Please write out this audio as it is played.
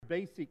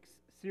Basics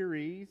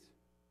series.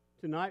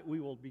 Tonight we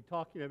will be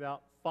talking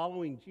about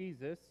following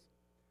Jesus.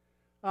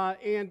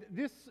 And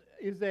this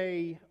is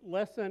a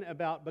lesson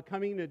about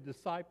becoming a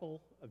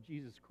disciple of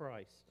Jesus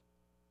Christ.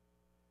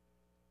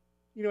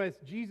 You know, as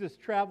Jesus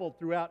traveled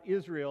throughout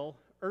Israel,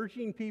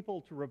 urging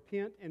people to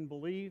repent and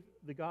believe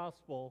the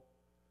gospel,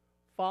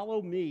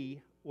 "Follow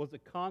me" was a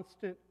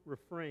constant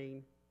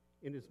refrain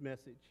in his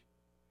message.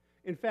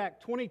 In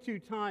fact, 22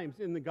 times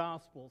in the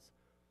Gospels,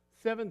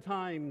 7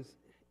 times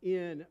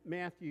in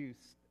Matthew,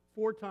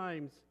 4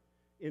 times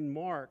in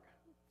Mark,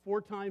 4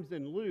 times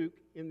in Luke,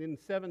 and then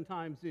 7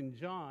 times in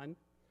John,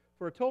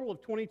 for a total of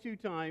 22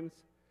 times,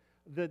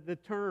 the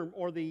term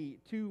or the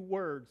 2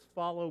 words,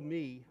 "follow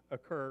me,"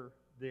 occur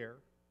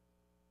there.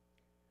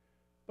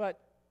 But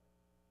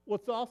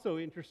what's also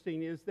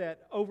interesting is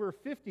that over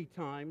 50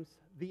 times,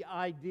 the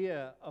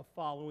idea of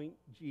following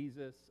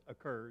Jesus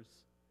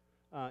occurs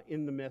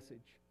in the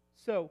message.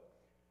 So,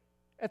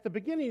 at the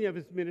beginning of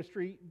his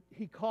ministry,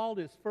 he called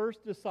his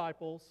first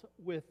disciples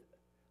with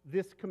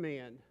this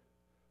command: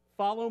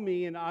 "Follow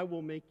me, and I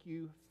will make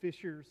you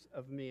fishers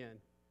of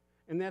men."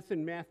 And that's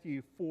in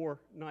Matthew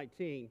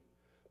 4:19.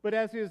 But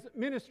as his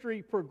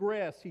ministry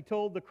progressed, he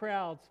told the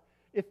crowds,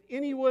 "If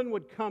anyone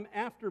would come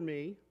after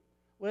me,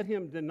 let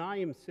him deny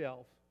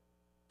himself,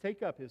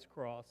 take up his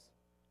cross,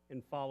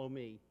 and follow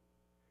me."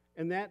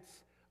 And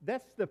that's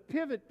the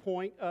pivot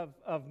point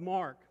of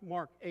Mark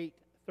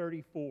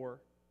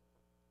 8:34.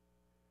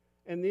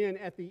 And then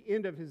at the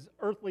end of his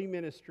earthly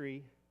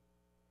ministry,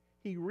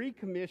 he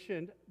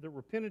recommissioned the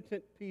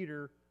repentant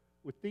Peter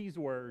with these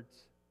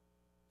words,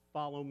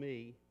 "Follow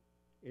me,"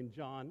 in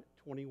John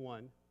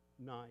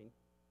 21:9.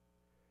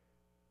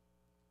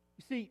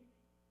 You see,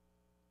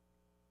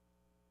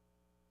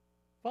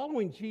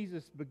 following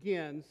Jesus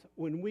begins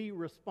when we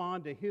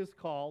respond to his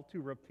call to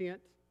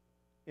repent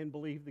and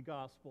believe the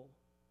gospel.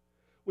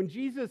 When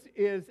Jesus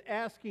is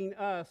asking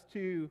us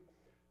to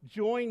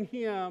join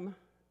him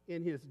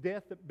in his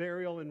death,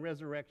 burial, and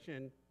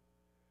resurrection,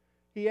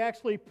 he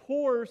actually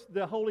pours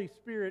the Holy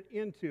Spirit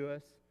into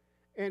us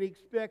and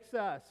expects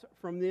us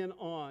from then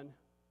on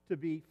to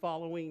be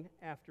following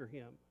after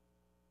him.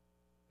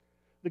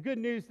 The good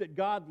news that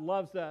God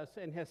loves us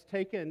and has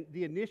taken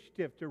the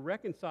initiative to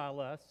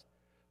reconcile us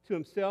to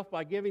himself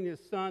by giving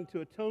his Son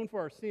to atone for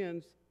our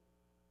sins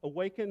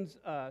awakens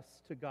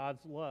us to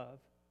God's love.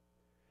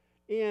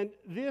 And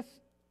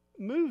this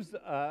moves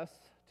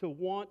us to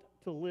want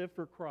to live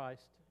for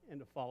Christ and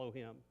to follow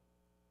him.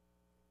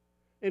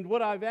 And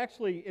what I've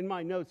actually, in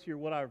my notes here,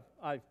 what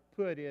I've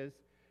put is,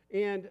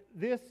 and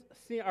this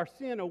sin, our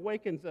sin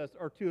awakens us,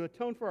 or to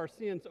atone for our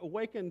sins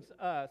awakens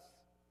us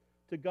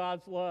to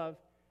God's love,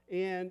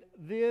 and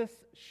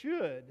this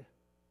should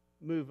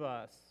move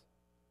us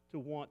to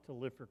want to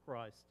live for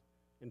Christ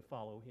and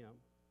follow him.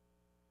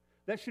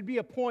 That should be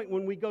a point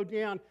when we go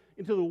down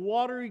into the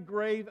watery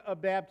grave of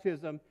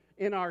baptism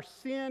and our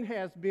sin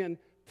has been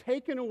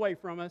taken away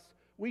from us.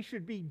 We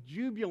should be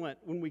jubilant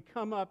when we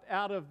come up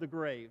out of the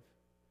grave,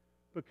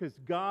 because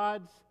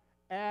God's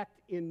act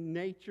in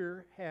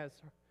nature has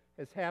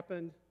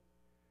happened,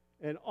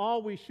 and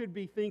all we should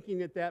be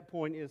thinking at that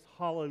point is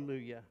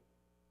hallelujah.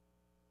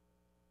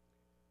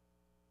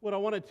 What I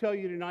want to tell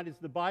you tonight is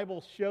the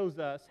Bible shows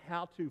us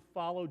how to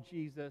follow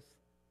Jesus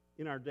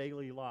in our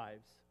daily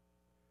lives.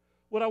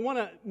 What I want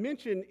to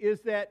mention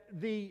is that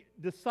the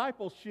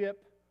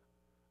discipleship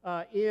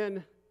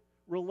in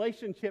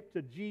relationship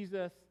to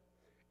Jesus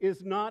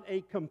is not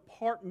a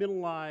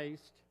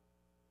compartmentalized,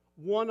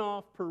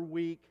 one-off per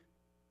week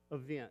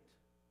event.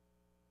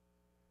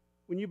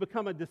 When you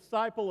become a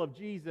disciple of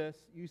Jesus,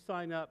 you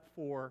sign up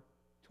for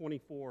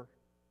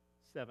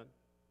 24/7.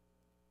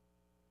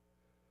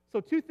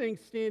 So 2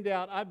 things stand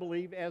out, I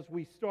believe, as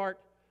we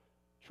start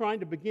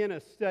trying to begin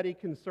a study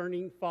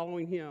concerning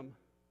following him.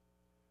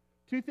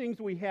 2 things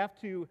we have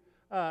to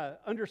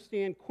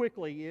understand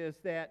quickly is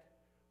that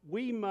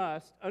we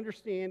must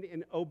understand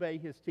and obey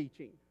his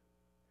teaching.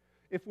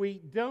 If we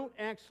don't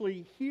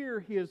actually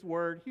hear his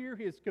word, hear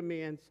his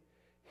commands,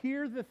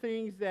 hear the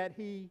things that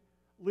he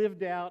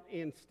lived out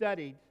and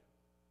studied,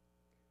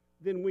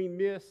 then we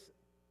miss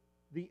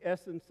the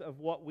essence of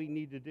what we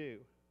need to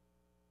do.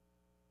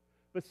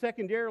 But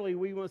secondarily,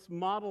 we must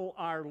model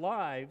our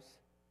lives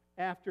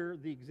after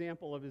the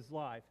example of his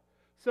life.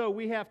 So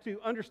we have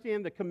to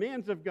understand the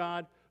commands of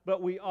God,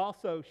 but we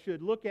also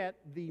should look at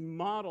the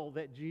model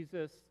that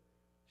Jesus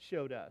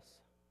showed us.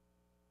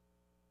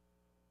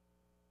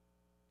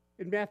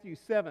 In Matthew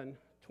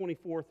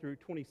 7:24 through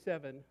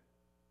 27,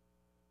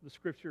 the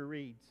scripture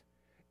reads,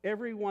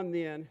 "Everyone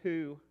then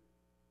who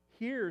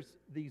hears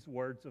these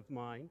words of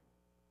mine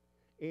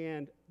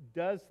and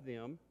does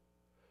them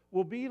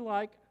will be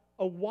like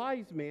a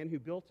wise man who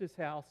built his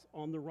house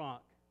on the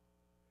rock.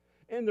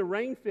 And the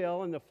rain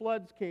fell, and the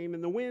floods came,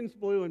 and the winds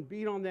blew and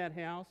beat on that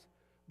house,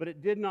 but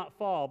it did not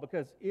fall,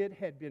 because it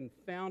had been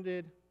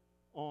founded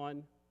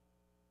on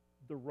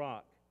the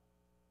rock.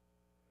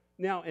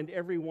 Now, and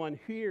everyone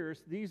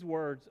hears these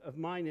words of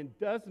mine and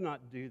does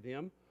not do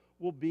them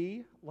will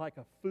be like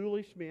a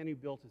foolish man who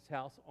built his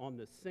house on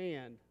the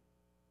sand.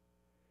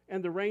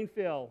 And the rain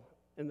fell,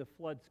 and the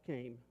floods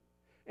came.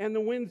 And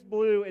the winds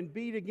blew and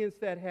beat against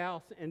that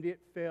house, and it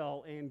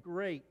fell, and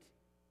great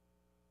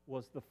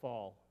was the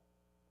fall.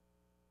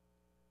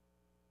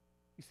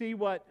 You see,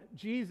 what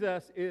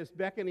Jesus is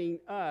beckoning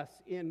us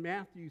in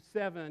Matthew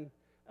 7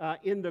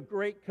 in the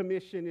Great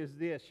Commission is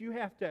this. You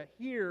have to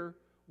hear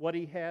what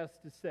he has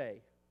to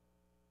say.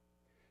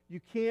 You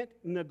can't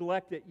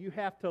neglect it. You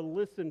have to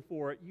listen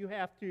for it. You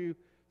have to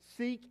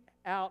seek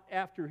out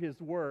after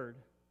his word.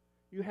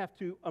 You have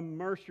to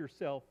immerse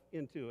yourself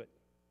into it.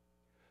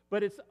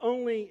 But it's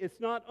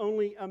not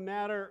only a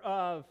matter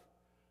of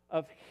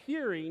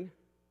hearing.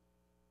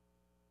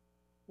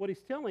 What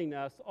he's telling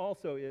us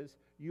also is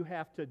you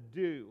have to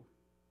do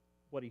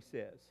what he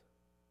says.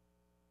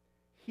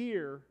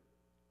 Hear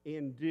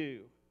and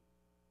do.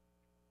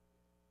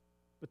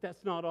 But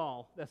that's not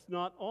all. That's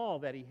not all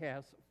that he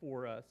has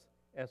for us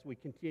as we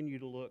continue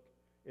to look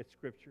at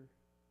Scripture.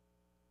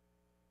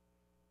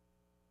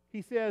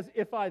 He says,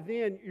 "If I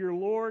then, your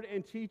Lord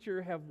and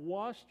teacher, have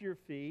washed your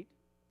feet,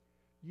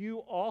 you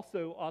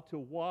also ought to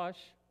wash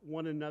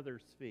one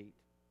another's feet.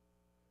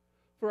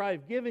 For I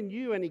have given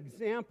you an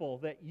example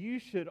that you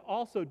should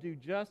also do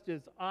just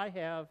as I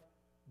have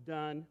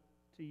done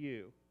to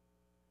you."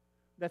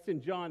 That's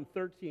in John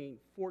 13,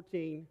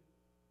 14,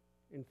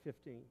 and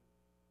 15.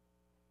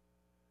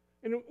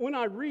 And when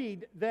I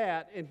read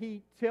that, and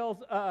he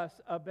tells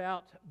us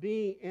about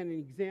being an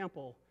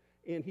example,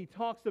 and he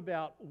talks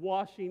about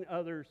washing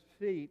others'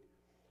 feet,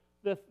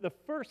 the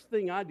first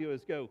thing I do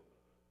is go,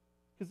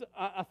 because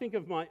I think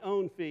of my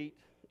own feet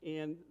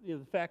and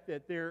the fact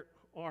that there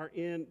are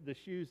in the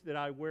shoes that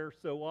I wear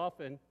so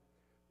often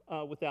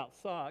without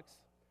socks.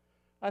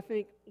 I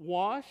think,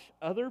 wash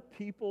other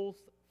people's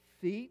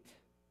feet?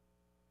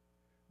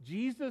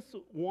 Jesus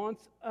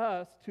wants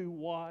us to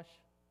wash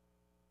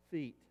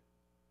feet.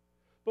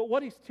 But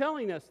what he's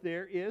telling us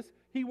there is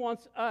he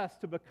wants us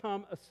to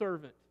become a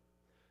servant.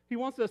 He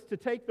wants us to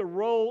take the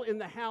role in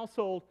the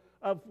household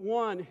of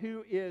one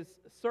who is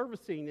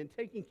servicing and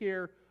taking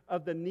care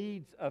of the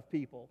needs of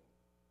people.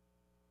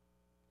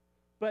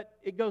 But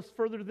it goes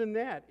further than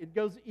that. It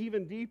goes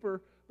even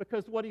deeper,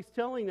 because what he's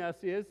telling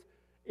us is,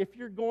 if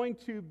you're going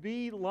to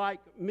be like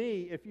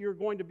me, if you're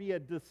going to be a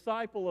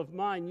disciple of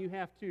mine, you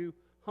have to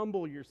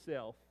humble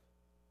yourself.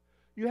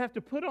 You have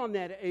to put on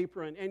that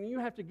apron, and you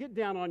have to get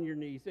down on your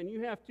knees, and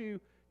you have to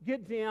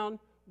get down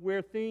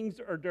where things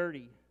are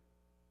dirty.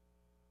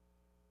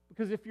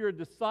 Because if you're a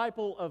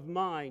disciple of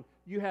mine,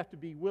 you have to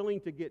be willing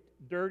to get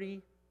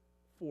dirty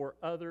for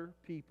other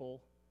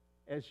people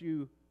as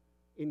you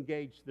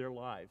engage their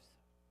lives.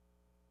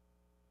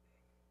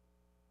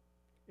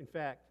 In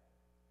fact,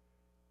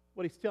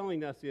 what he's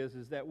telling us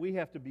is that we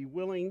have to be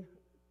willing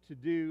to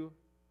do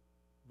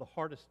the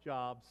hardest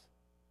jobs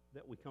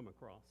that we come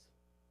across.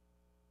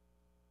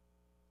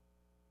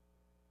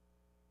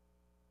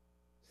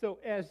 So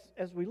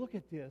as we look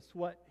at this,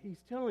 what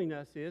he's telling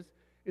us is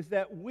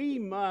that we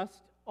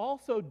must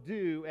also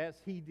do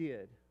as he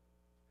did.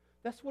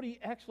 That's what he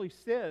actually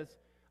says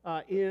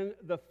in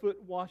the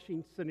foot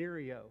washing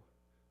scenario.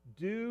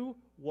 Do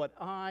what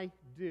I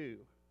do.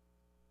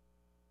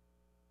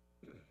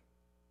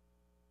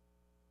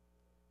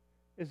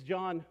 As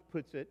John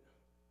puts it,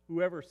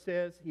 whoever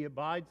says he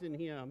abides in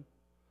him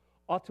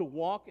ought to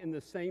walk in the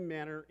same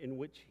manner in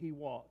which he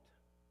walked.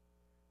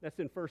 That's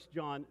in 1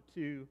 John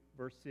 2,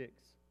 verse 6.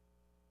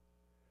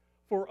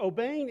 For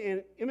obeying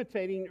and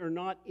imitating are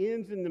not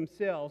ends in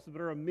themselves, but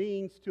are a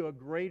means to a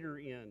greater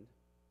end.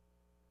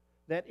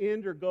 That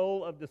end or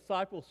goal of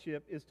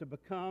discipleship is to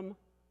become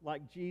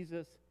like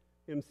Jesus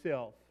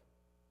himself.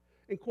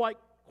 And quite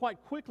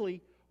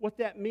quickly, what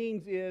that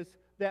means is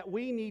that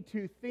we need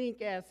to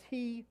think as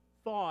he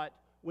thought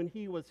when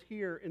he was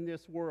here in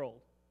this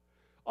world.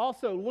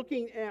 Also,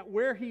 looking at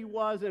where he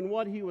was and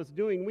what he was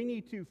doing, we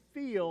need to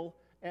feel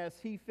as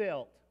he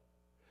felt.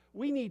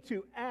 We need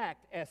to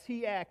act as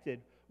he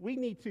acted. We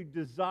need to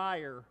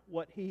desire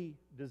what he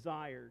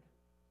desired.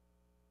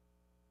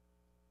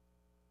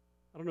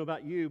 I don't know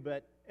about you,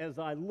 but as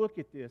I look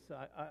at this,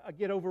 I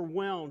get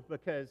overwhelmed,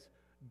 because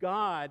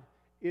God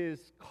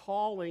is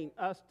calling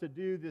us to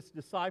do this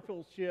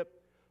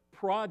discipleship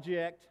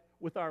project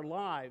with our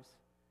lives,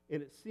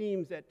 and it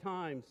seems at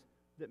times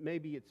that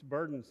maybe it's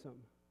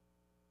burdensome.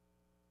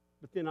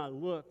 But then I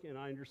look and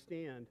I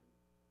understand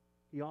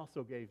he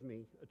also gave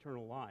me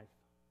eternal life.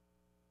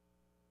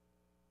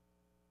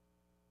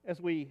 As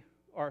we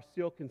are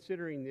still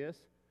considering this,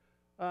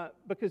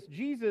 because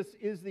Jesus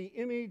is the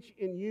image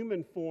in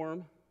human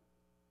form,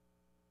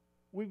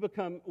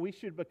 we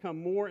should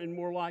become more and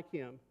more like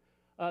him.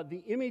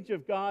 The image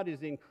of God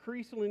is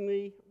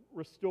increasingly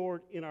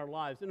restored in our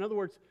lives. In other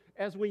words,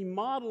 as we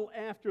model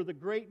after the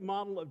great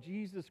model of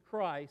Jesus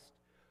Christ,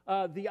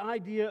 the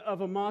idea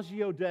of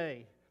Imago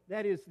Dei,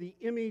 that is the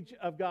image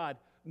of God,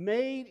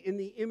 made in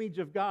the image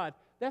of God.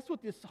 That's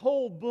what this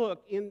whole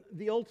book in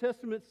the Old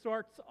Testament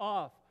starts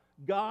off.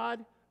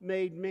 God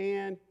made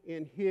man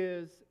in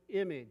his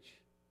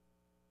image.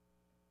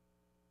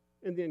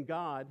 And then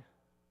God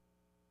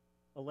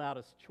allowed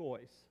us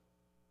choice.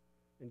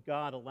 And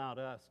God allowed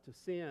us to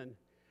sin.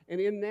 And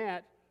in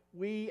that,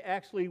 we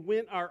actually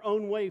went our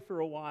own way for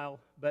a while,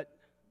 but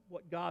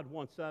what God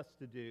wants us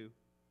to do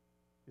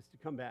is to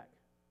come back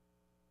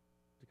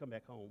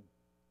home.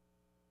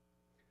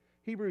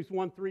 Hebrews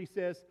 1:3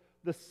 says,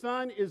 "The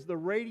Son is the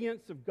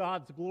radiance of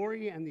God's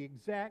glory and the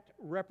exact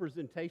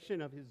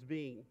representation of his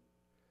being,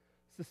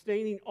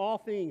 sustaining all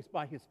things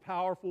by his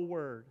powerful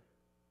word.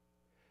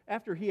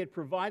 After he had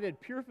provided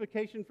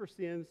purification for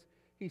sins,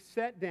 he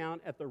sat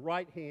down at the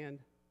right hand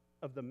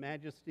of the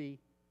Majesty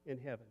in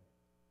heaven."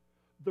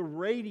 The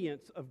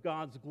radiance of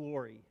God's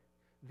glory,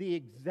 the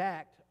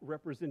exact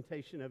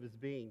representation of his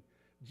being.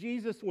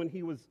 Jesus, when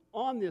he was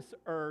on this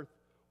earth,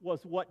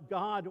 was what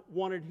God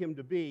wanted him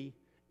to be,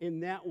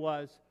 and that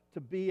was to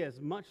be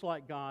as much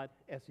like God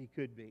as he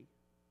could be.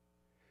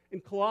 In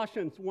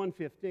Colossians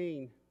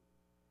 1:15,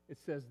 it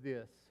says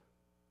this: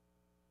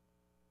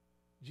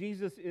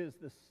 Jesus is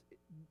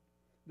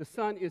the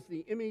Son is the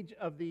image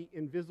of the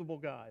invisible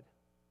God,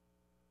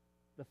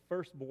 the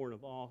firstborn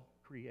of all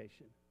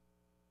creation.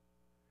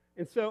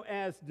 And so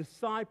as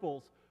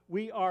disciples,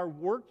 we are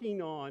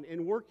working on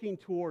and working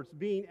towards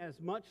being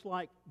as much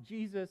like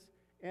Jesus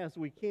as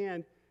we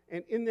can.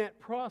 And in that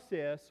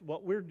process,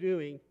 what we're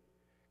doing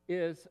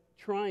is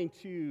trying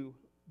to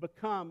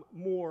become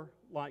more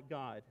like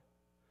God.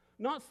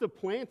 Not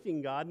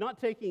supplanting God,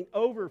 not taking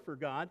over for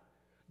God.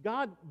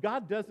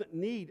 God doesn't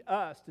need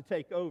us to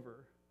take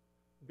over.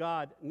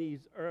 God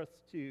needs us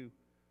to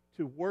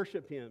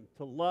worship him,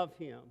 to love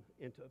him,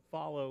 and to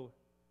follow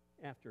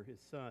after his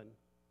Son.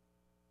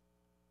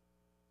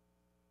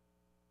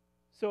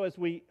 So as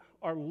we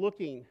are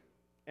looking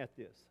at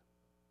this,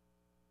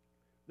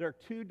 there are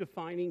two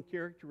defining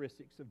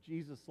characteristics of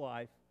Jesus'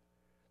 life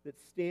that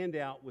stand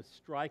out with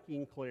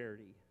striking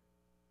clarity.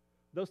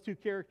 Those two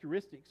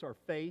characteristics are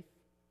faith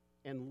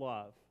and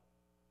love.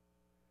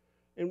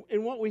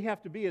 And what we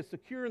have to be is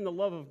secure in the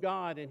love of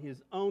God and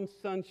his own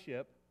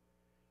sonship.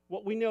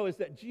 What we know is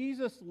that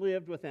Jesus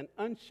lived with an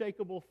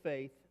unshakable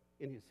faith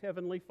in his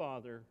heavenly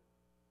Father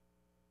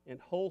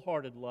and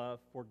wholehearted love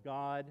for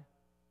God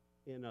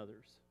and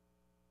others.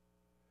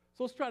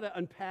 So let's try to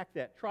unpack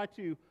that, try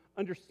to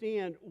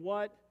understand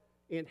what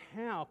and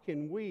how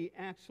can we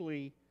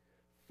actually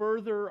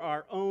further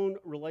our own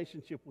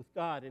relationship with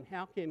God, and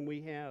how can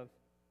we have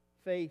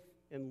faith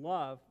and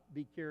love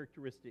be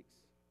characteristics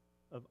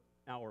of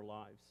our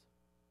lives.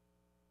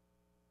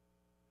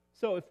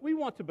 So if we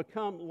want to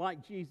become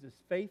like Jesus,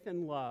 faith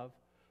and love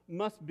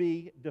must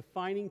be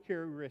defining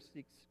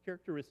characteristics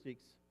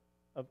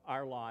of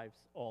our lives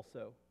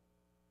also.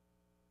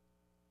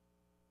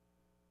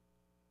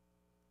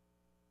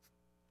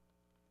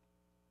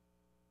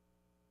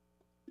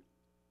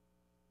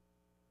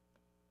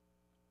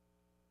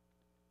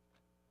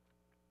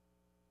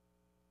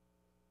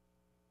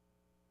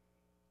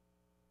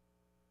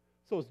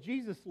 So as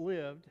Jesus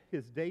lived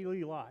his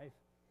daily life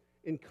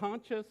in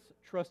conscious,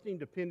 trusting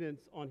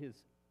dependence on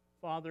his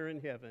Father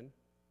in heaven,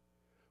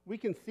 we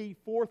can see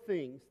four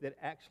things that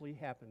actually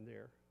happened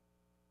there.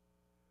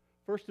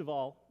 First of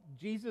all,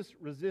 Jesus'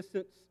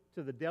 resistance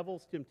to the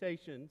devil's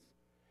temptations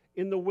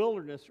in the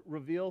wilderness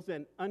reveals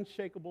an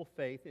unshakable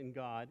faith in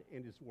God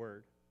and his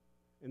word.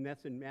 And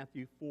that's in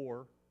Matthew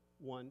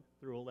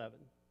 4:1-11.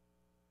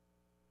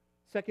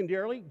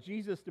 Secondarily,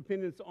 Jesus'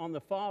 dependence on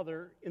the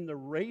Father in the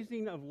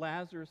raising of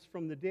Lazarus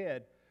from the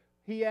dead.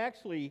 He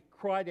actually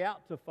cried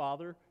out to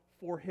Father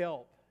for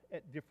help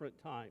at different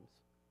times.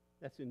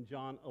 That's in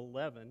John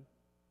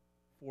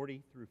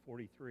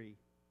 11:40-43.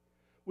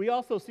 We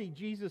also see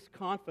Jesus'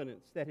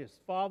 confidence that his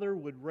Father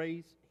would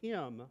raise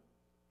him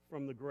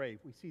from the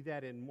grave. We see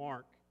that in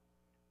Mark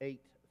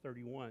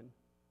 8:31.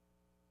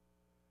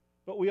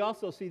 But we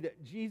also see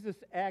that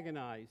Jesus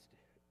agonized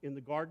in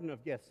the Garden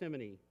of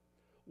Gethsemane,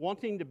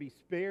 wanting to be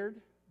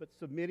spared, but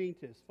submitting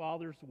to his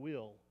Father's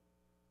will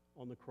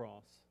on the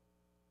cross.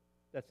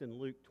 That's in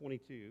Luke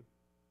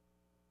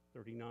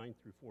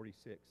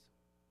 22:39-46.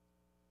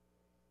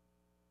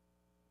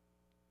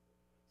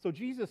 So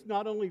Jesus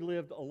not only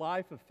lived a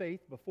life of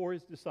faith before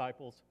his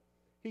disciples,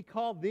 he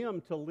called them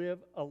to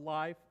live a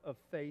life of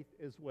faith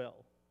as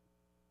well.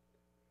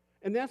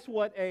 And that's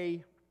what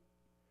a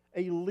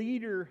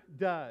leader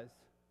does.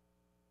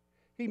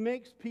 He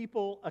makes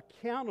people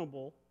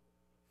accountable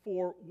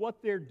for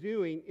what they're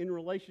doing in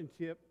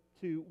relationship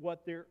to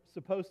what they're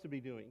supposed to be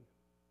doing.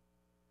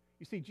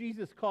 You see,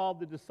 Jesus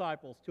called the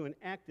disciples to an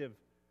active,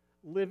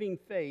 living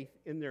faith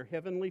in their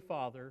heavenly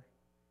Father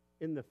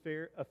in the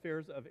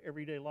affairs of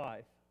everyday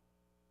life.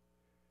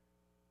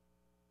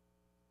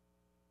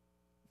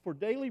 For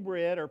daily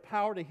bread or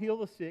power to heal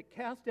the sick,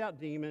 cast out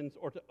demons,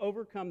 or to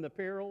overcome the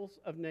perils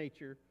of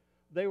nature,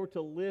 they were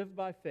to live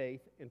by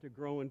faith and to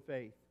grow in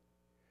faith.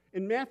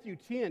 In Matthew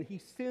 10, he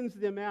sends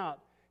them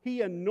out.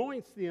 He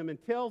anoints them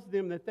and tells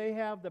them that they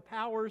have the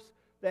powers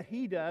that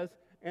he does.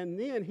 And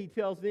then he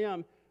tells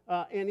them,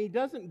 and he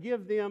doesn't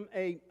give them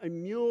a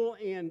mule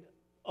and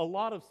a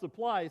lot of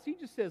supplies. He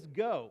just says,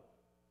 go.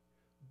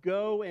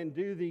 Go and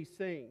do these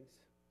things.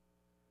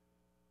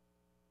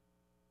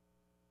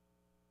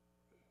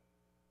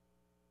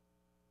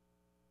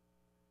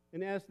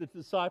 And as the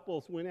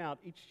disciples went out,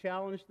 each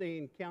challenge they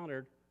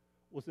encountered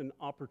was an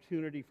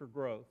opportunity for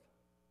growth.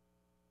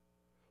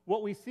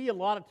 What we see a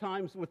lot of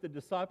times with the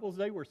disciples,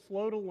 they were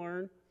slow to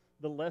learn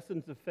the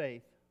lessons of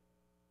faith.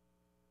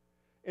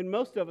 And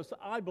most of us,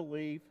 I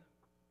believe,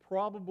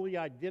 probably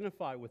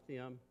identify with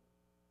them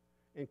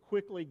and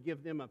quickly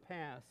give them a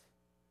pass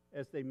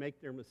as they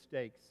make their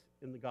mistakes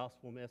in the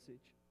gospel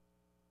message.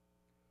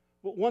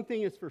 But one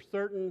thing is for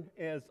certain,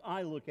 as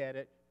I look at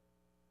it,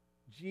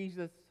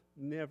 Jesus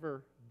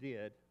never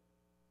did.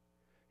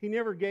 He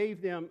never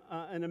gave them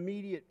an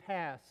immediate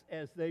pass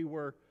as they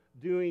were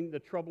doing the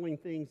troubling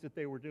things that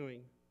they were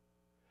doing.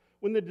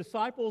 When the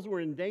disciples were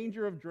in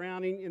danger of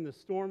drowning in the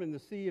storm in the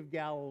Sea of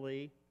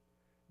Galilee,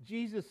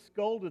 Jesus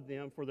scolded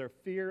them for their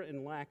fear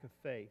and lack of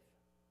faith.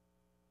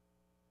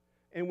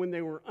 And when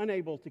they were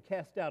unable to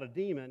cast out a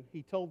demon,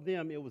 he told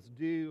them it was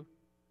due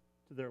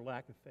to their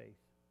lack of faith.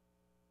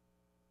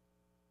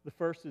 The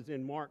first is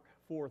in Mark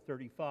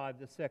 4:35.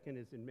 The second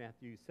is in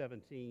Matthew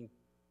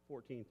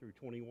 17:14 through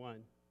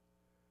 21.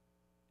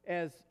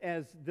 As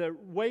the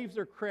waves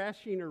are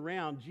crashing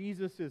around,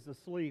 Jesus is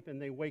asleep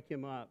and they wake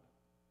him up.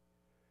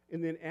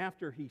 And then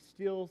after he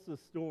stills the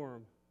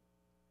storm,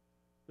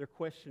 they're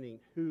questioning,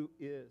 who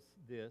is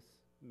this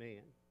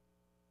man?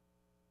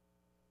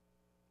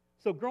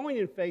 So growing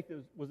in faith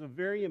was a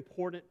very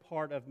important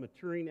part of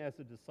maturing as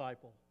a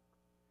disciple.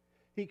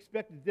 He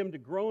expected them to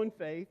grow in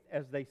faith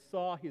as they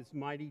saw his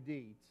mighty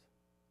deeds.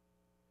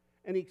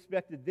 And he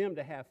expected them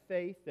to have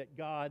faith that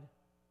God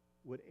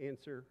would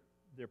answer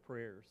their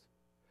prayers.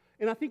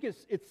 And I think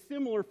it's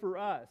similar for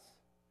us.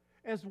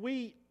 As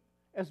we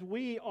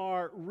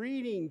are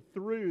reading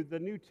through the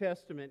New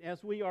Testament,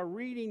 as we are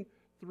reading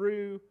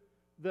through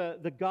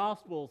the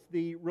Gospels,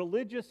 the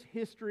religious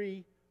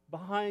history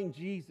behind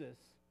Jesus,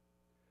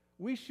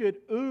 we should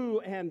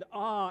ooh and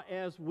ah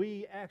as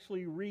we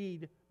actually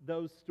read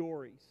those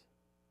stories.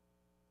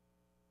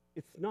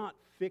 It's not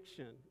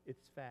fiction,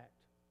 it's fact.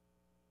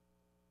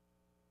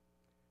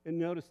 And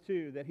notice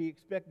too that he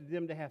expected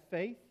them to have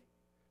faith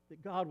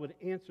that God would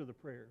answer the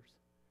prayers.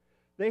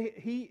 As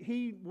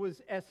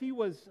he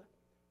was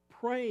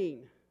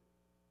praying,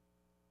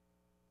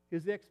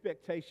 his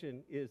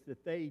expectation is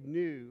that they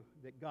knew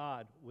that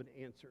God would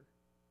answer.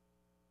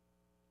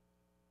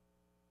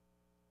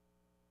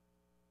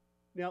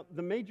 Now,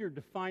 the major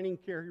defining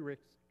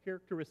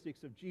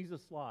characteristics of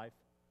Jesus' life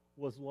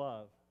was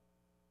love.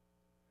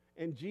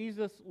 And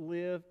Jesus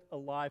lived a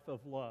life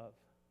of love.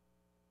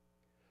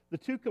 The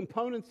two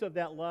components of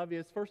that love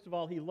is, first of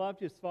all, he loved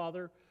his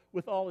Father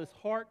with all his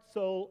heart,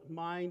 soul,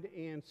 mind,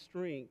 and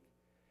strength.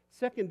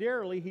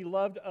 Secondarily, he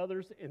loved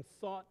others and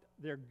sought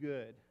their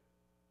good.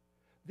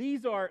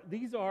 These are,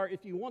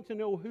 if you want to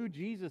know who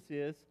Jesus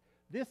is,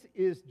 this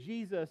is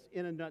Jesus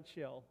in a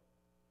nutshell.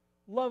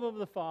 Love of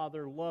the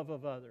Father, love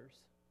of others.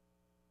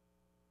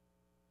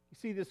 You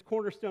see, this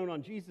cornerstone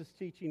on Jesus'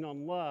 teaching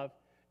on love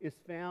is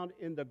found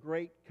in the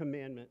great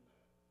commandment.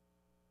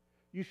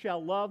 You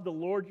shall love the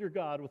Lord your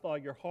God with all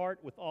your heart,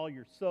 with all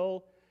your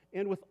soul,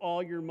 and with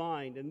all your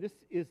mind. And this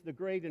is the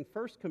great and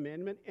first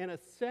commandment. And a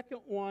second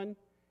one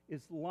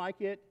is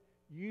like it.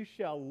 You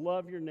shall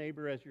love your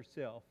neighbor as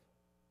yourself.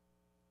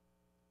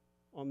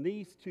 On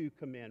these two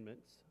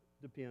commandments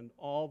depend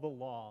all the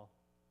law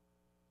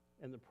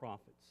and the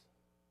prophets.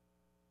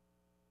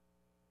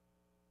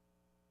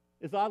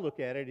 As I look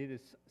at it, it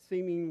is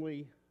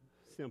seemingly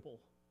simple.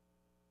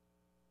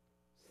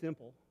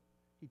 Simple.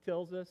 He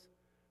tells us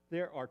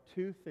there are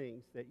two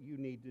things that you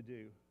need to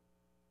do.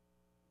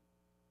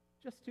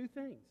 Just two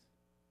things.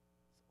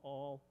 It's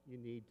all you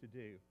need to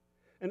do.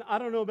 And I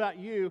don't know about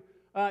you,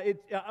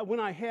 when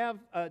I have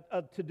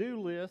a to-do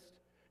list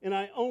and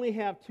I only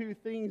have two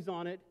things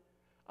on it,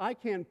 I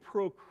can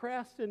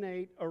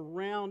procrastinate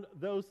around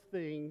those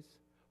things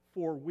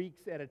for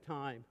weeks at a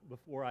time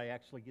before I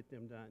actually get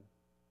them done.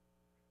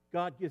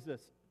 God gives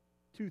us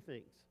two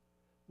things.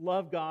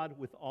 Love God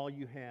with all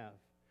you have.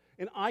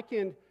 And I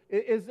can,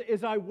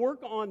 as I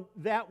work on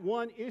that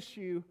one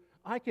issue,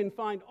 I can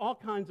find all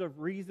kinds of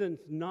reasons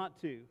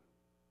not to.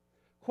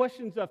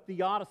 Questions of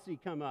theodicy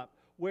come up,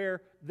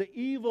 where the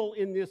evil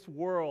in this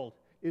world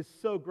is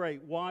so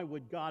great. Why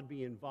would God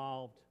be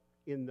involved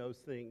in those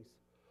things?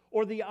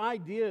 Or the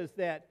ideas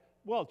that,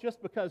 well,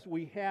 just because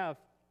we have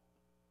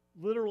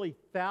literally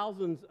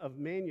thousands of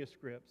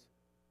manuscripts,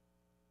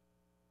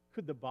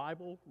 could the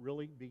Bible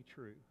really be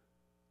true?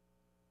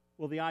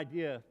 Well, the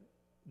idea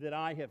that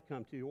I have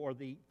come to, or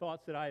the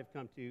thoughts that I have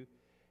come to,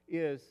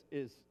 is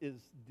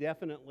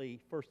definitely,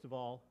 first of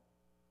all,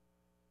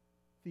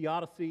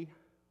 theodicy.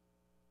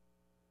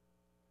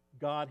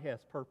 God has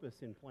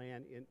purpose and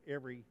plan in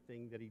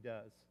everything that he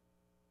does.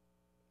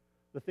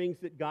 The things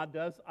that God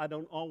does, I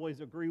don't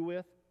always agree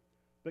with,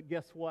 but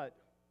guess what?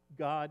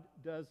 God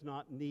does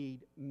not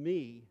need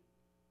me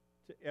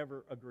to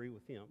ever agree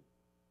with him.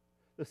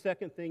 The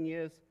second thing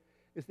is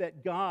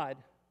that God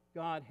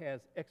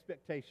has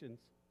expectations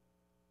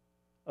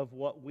of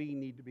what we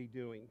need to be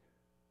doing.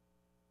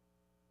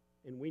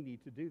 And we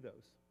need to do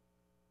those.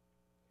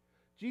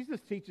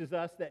 Jesus teaches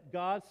us that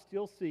God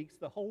still seeks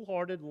the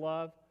wholehearted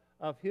love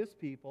of His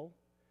people,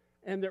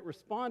 and that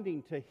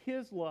responding to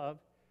His love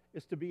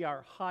is to be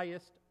our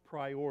highest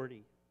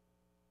priority.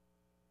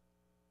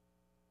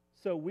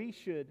 So we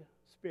should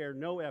spare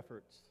no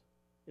efforts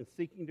in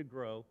seeking to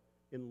grow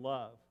in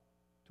love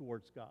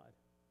towards God.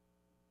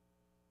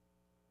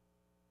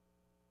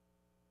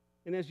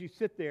 And as you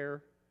sit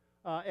there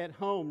at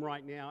home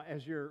right now,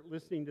 as you're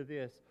listening to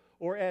this,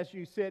 or as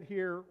you sit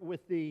here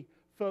with the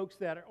folks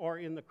that are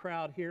in the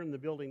crowd here in the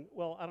building,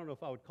 well, I don't know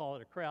if I would call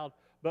it a crowd,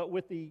 but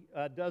with the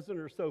dozen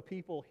or so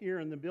people here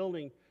in the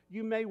building,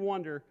 you may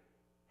wonder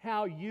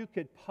how you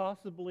could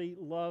possibly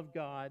love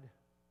God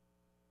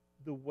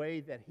the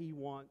way that He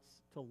wants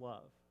to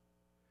love.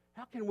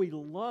 How can we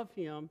love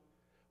Him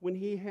when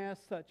He has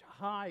such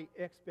high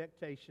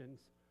expectations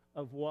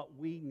of what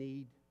we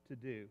need to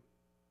do?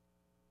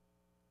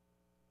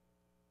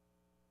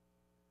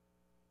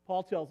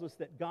 Paul tells us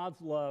that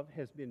God's love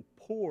has been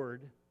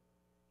poured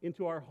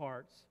into our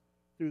hearts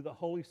through the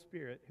Holy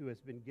Spirit who has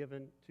been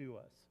given to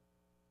us.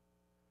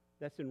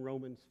 That's in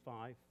Romans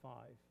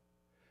 5:5.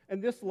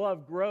 And this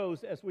love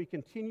grows as we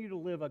continue to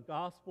live a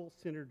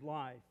gospel-centered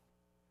life,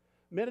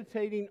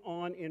 meditating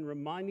on and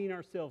reminding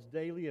ourselves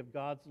daily of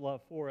God's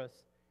love for us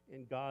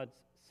and God's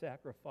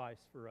sacrifice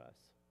for us.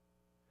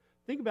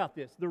 Think about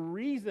this. The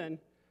reason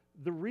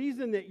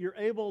that you're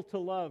able to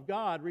love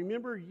God,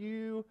 remember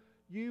you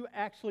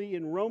actually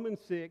in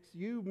Romans 6,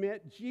 you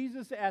met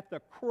Jesus at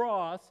the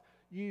cross.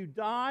 You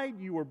died,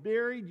 you were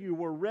buried, you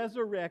were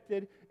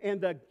resurrected, and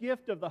the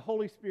gift of the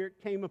Holy Spirit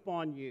came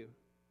upon you.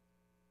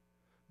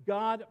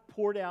 God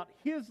poured out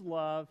His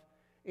love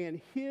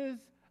and His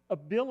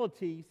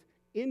abilities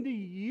into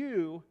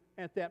you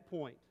at that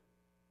point.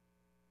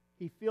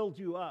 He filled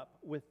you up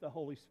with the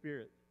Holy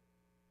Spirit.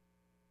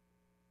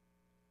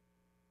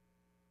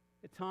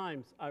 At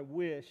times, I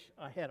wish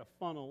I had a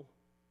funnel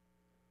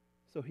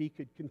so He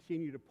could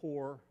continue to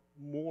pour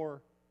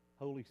more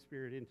Holy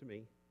Spirit into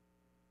me.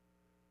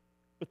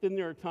 But then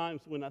there are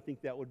times when I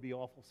think that would be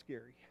awful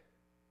scary.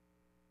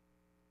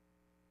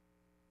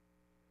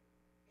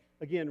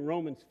 Again,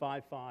 Romans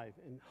 5:5,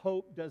 and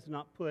hope does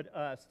not put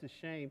us to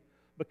shame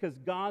because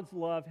God's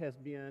love has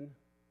been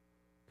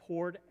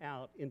poured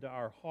out into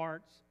our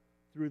hearts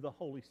through the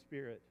Holy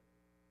Spirit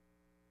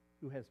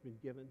who has been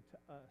given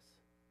to us.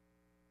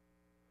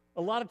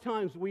 A lot of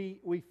times we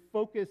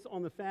focus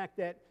on the fact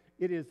that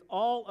it is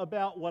all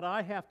about what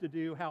I have to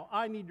do, how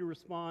I need to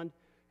respond,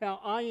 how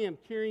I am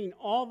carrying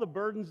all the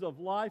burdens of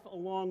life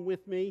along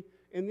with me.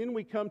 And then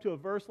we come to a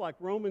verse like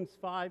Romans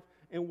 5,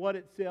 and what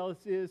it says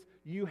is,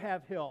 you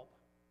have help.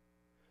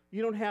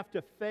 You don't have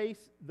to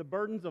face the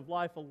burdens of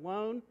life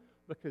alone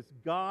because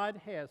God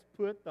has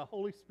put the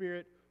Holy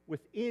Spirit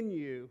within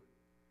you,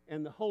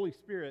 and the Holy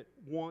Spirit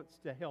wants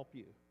to help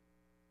you.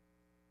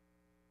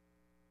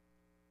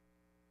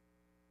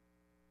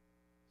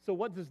 So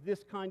what does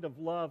this kind of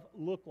love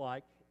look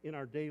like in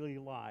our daily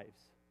lives?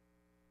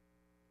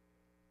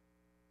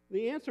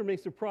 The answer may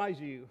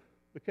surprise you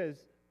because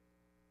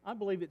I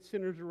believe it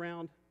centers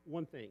around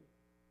one thing: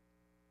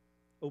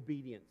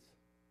 obedience.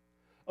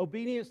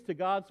 Obedience to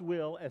God's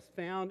will as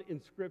found in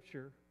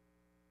Scripture.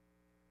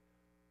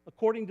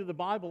 According to the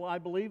Bible, I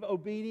believe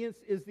obedience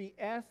is the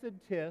acid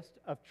test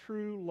of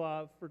true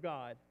love for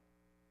God.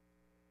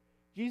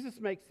 Jesus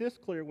makes this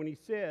clear when He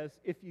says,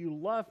 if you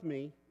love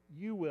me,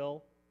 you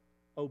will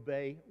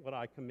obey what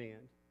I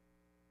command.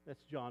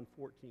 That's John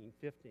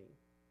 14:15.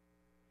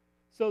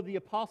 So the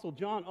Apostle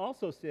John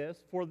also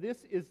says, for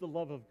this is the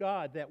love of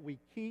God, that we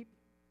keep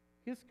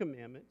His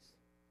commandments,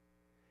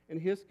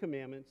 and His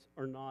commandments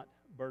are not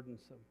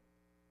burdensome.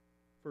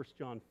 1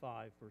 John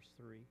 5, verse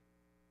 3.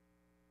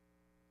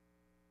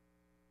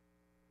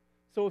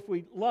 So if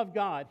we love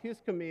God,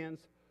 His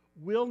commands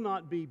will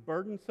not be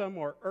burdensome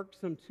or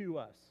irksome to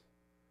us.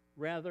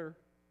 Rather,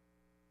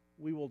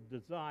 we will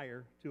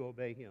desire to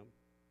obey Him.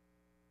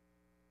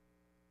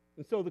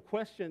 And so the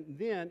question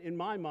then, in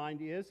my mind,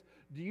 is,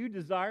 do you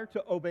desire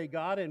to obey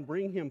God and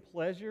bring Him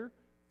pleasure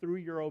through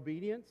your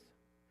obedience?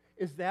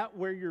 Is that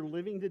where you're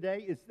living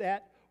today? Is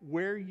that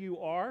where you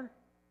are?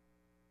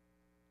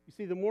 You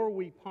see, the more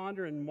we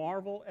ponder and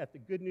marvel at the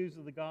good news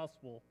of the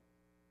gospel,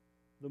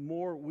 the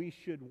more we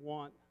should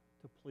want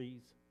to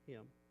please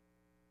Him.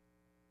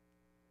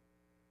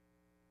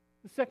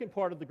 The second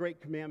part of the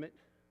Great Commandment,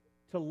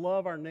 to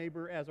love our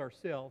neighbor as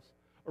ourselves,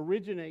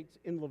 originates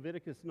in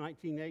Leviticus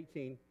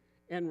 19:18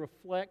 and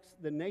reflects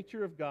the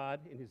nature of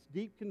God and His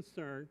deep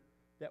concern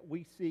that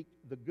we seek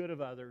the good of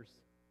others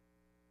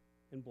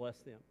and bless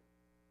them.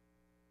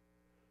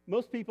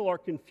 Most people are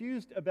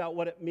confused about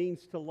what it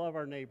means to love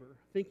our neighbor,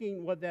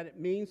 thinking that it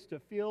means to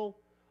feel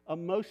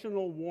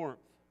emotional warmth,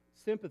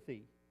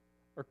 sympathy,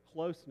 or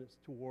closeness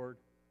toward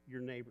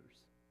your neighbors.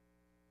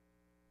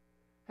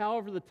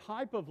 However, the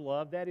type of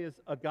love, that is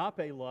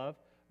agape love,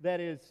 that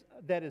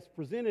is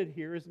presented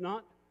here is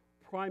not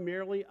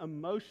primarily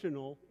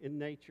emotional in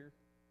nature.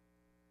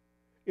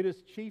 It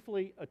is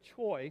chiefly a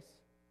choice,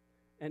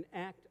 an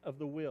act of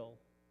the will.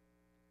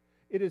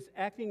 It is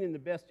acting in the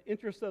best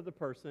interest of the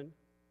person,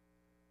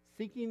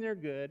 seeking their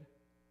good,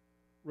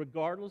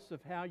 regardless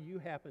of how you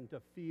happen to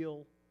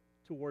feel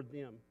toward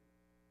them.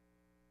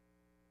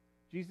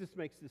 Jesus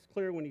makes this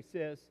clear when he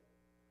says,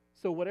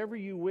 "So whatever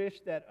you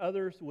wish that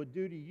others would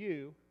do to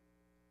you,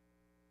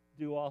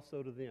 do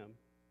also to them.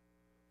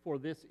 For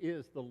this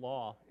is the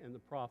law and the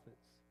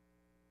prophets."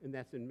 And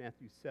that's in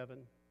Matthew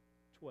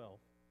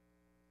 7:12.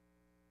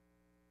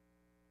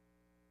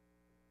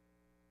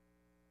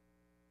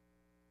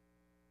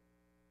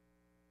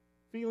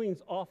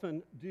 Feelings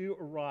often do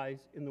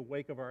arise in the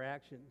wake of our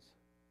actions,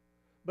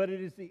 but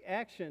it is the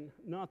action,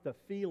 not the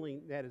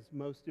feeling, that is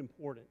most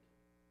important.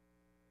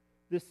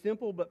 This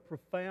simple but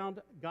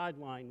profound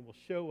guideline will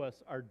show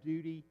us our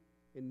duty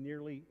in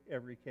nearly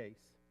every case.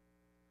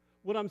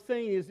 What I'm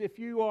saying is, if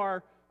you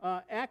are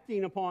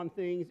acting upon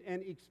things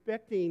and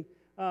expecting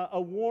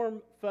a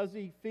warm,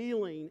 fuzzy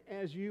feeling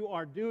as you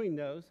are doing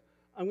those,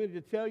 I'm going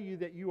to tell you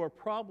that you are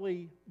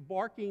probably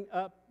barking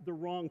up the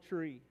wrong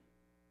tree.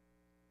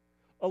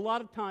 A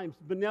lot of times,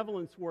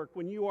 benevolence work,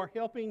 when you are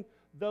helping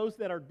those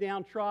that are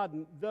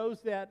downtrodden,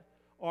 those that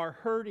are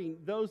hurting,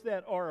 those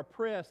that are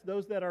oppressed,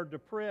 those that are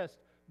depressed,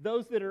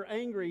 those that are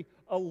angry,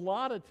 a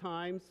lot of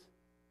times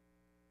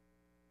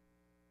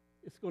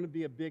it's going to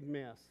be a big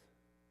mess.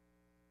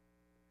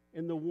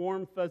 And the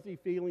warm, fuzzy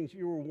feelings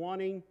you were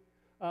wanting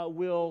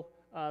will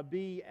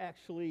be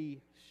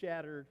actually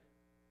shattered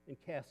and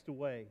cast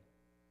away.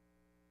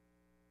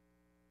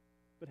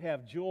 But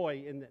have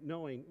joy in that,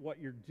 knowing what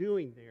you're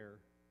doing there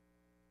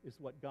is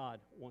what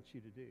God wants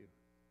you to do.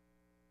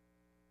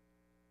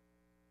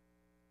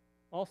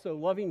 Also,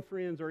 loving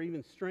friends or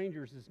even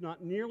strangers is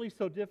not nearly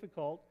so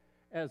difficult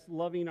as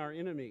loving our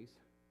enemies.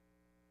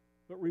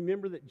 But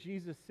remember that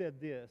Jesus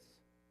said this: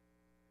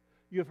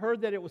 "You have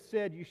heard that it was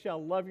said, 'You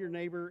shall love your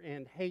neighbor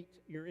and hate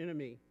your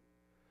enemy.'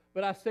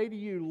 But I say to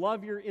you,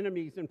 love your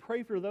enemies and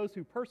pray for those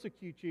who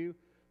persecute you,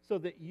 so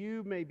that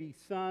you may be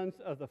sons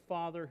of the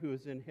Father who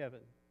is in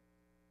heaven."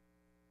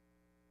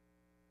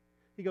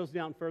 He goes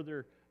down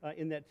further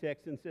in that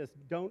text and says,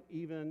 "Don't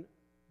even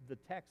the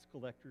tax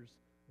collectors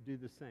do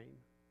the same?"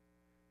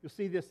 You'll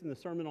see this in the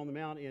Sermon on the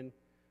Mount in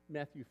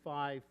Matthew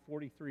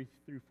 5:43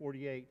 through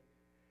 48.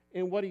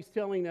 And what he's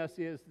telling us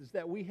is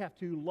that we have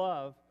to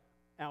love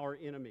our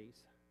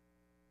enemies.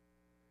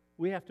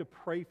 We have to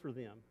pray for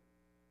them.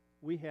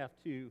 We have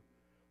to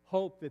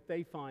hope that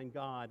they find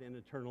God and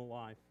eternal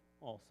life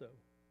also.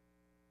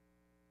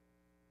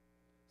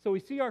 So we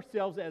see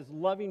ourselves as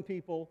loving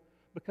people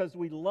because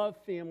we love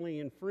family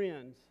and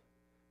friends.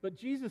 But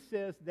Jesus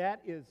says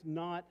that is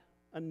not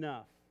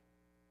enough.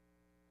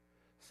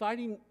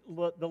 Citing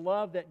the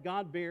love that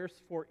God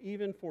bears for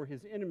even for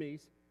his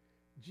enemies,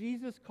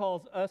 Jesus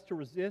calls us to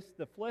resist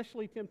the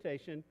fleshly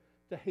temptation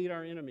to hate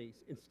our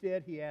enemies.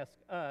 Instead, he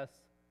asks us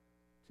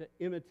to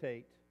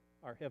imitate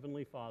our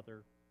Heavenly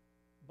Father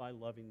by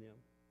loving them.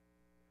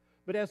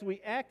 But as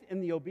we act in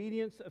the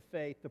obedience of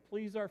faith to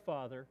please our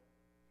Father,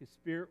 his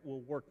Spirit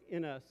will work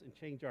in us and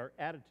change our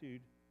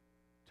attitude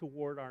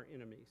toward our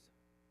enemies.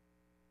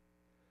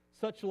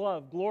 Such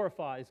love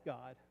glorifies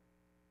God.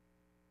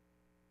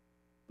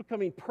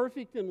 Becoming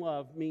perfect in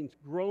love means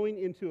growing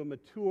into a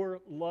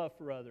mature love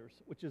for others,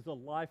 which is a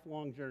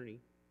lifelong journey,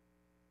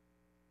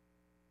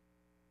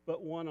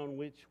 but one on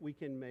which we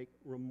can make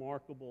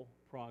remarkable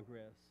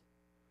progress.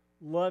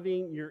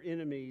 Loving your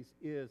enemies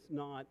is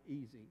not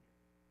easy,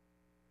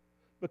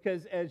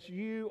 because as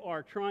you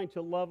are trying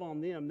to love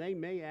on them, they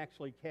may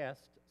actually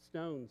cast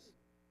stones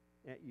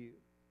at you.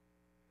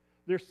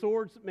 Their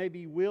swords may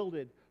be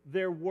wielded.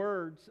 Their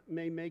words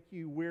may make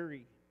you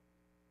weary.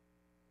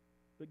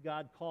 But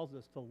God calls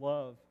us to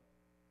love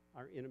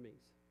our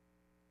enemies.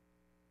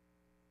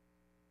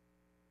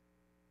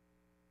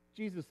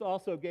 Jesus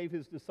also gave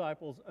his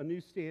disciples a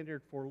new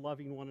standard for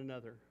loving one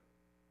another.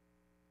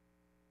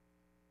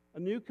 "A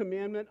new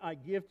commandment I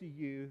give to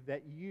you,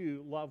 that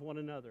you love one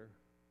another.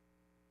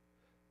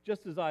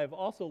 Just as I have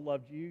also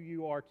loved you,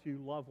 you are to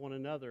love one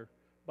another.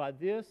 By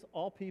this,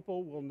 all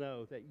people will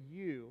know that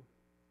you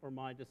are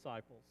my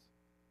disciples,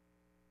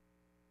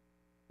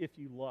 if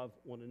you love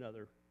one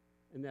another."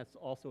 And that's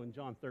also in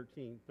John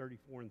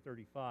 13:34 and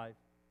 35.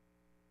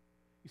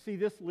 You see,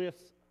 this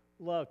lifts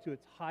love to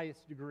its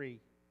highest degree.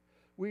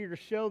 We are to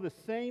show the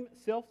same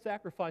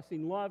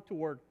self-sacrificing love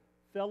toward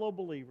fellow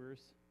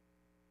believers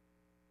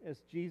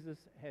as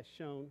Jesus has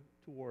shown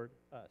toward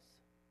us.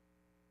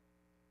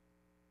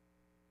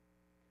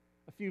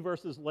 A few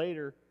verses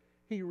later,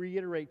 he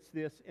reiterates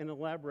this and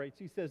elaborates.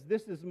 He says,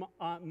 "This is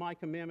my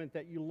commandment,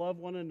 that you love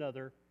one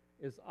another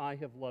as I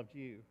have loved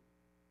you.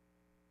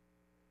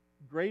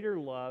 Greater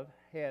love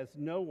has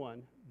no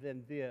one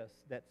than this,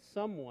 that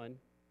someone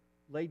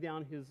lay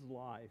down his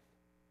life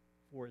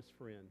for his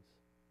friends."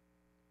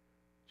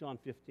 John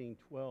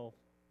 15:12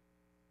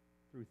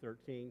 through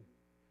 13.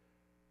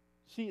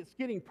 See, it's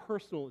getting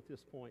personal at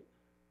this point.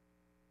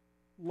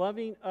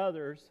 Loving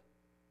others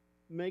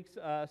makes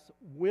us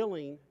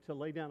willing to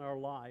lay down our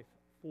life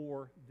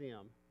for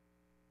them.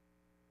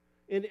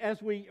 And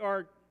as we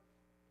are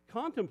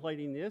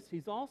contemplating this,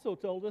 he's also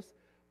told us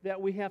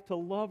that we have to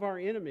love our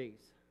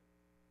enemies.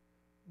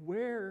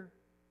 Where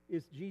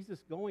is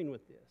Jesus going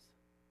with this?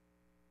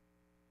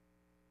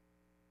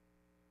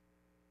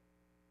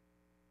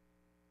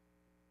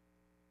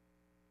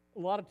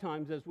 lot of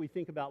times as we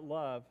think about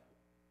love,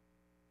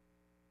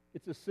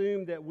 it's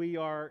assumed that we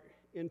are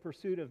in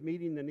pursuit of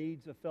meeting the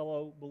needs of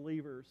fellow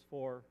believers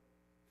for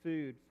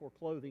food, for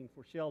clothing,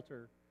 for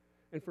shelter,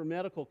 and for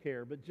medical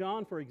care. But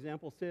John, for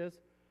example, says,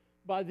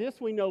 "By this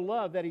we know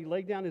love, that he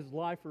laid down his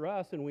life for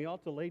us, and we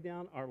ought to lay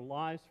down our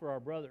lives for our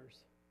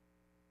brothers.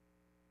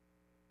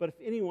 But if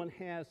anyone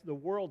has the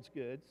world's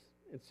goods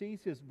and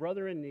sees his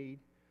brother in need,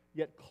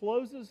 yet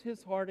closes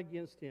his heart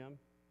against him,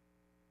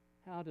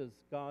 how does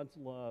God's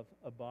love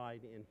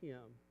abide in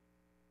him?"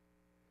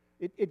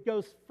 It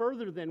goes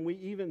further than we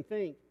even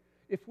think.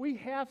 If we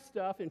have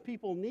stuff and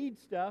people need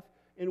stuff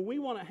and we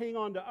want to hang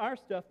on to our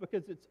stuff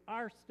because it's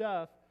our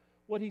stuff,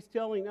 what he's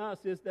telling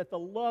us is that the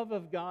love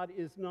of God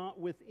is not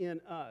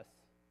within us.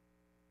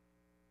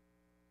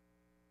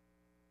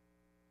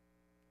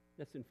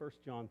 That's in 1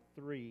 John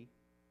 3,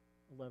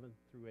 11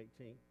 through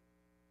 18.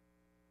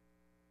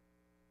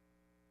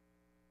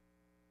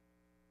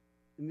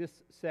 In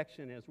this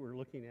section, as we're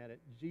looking at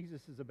it,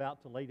 Jesus is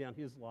about to lay down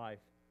his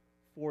life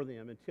for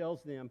them and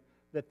tells them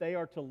that they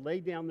are to lay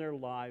down their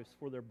lives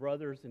for their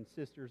brothers and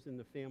sisters in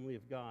the family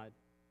of God.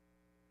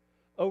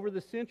 Over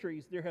the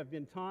centuries, there have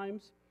been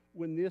times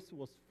when this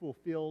was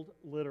fulfilled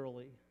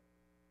literally.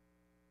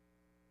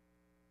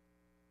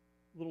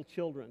 Little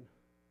children,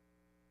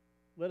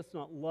 let us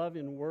not love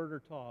in word or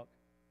talk,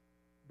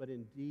 but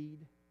in deed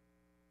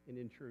and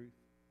in truth.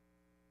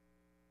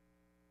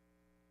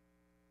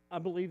 I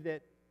believe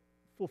that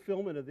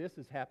fulfillment of this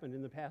has happened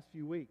in the past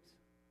few weeks.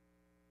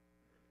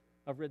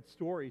 I've read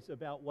stories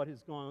about what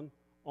has gone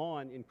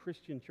on in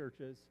Christian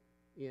churches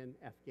in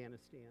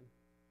Afghanistan.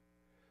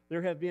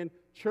 There have been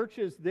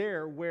churches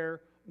there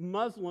where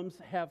Muslims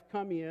have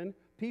come in,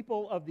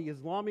 people of the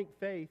Islamic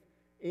faith,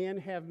 and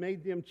have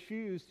made them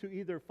choose to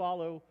either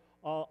follow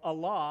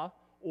Allah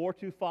or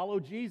to follow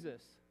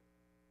Jesus.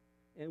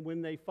 And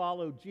when they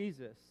followed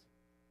Jesus,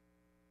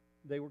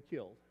 they were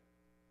killed.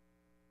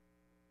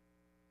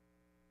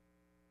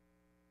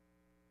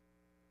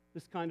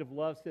 This kind of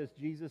love, says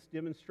Jesus,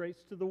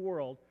 demonstrates to the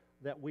world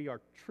that we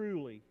are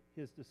truly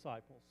his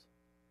disciples.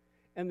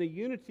 And the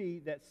unity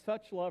that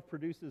such love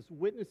produces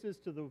witnesses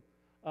to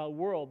the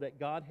world that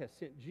God has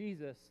sent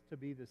Jesus to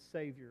be the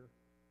Savior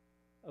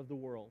of the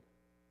world.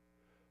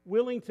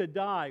 Willing to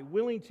die,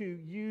 willing to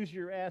use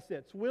your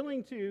assets,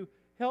 willing to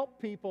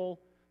help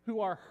people who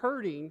are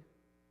hurting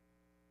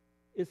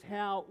is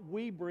how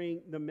we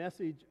bring the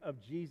message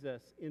of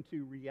Jesus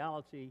into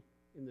reality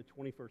in the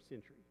 21st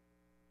century.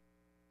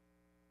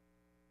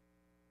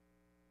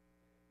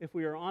 If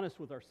we are honest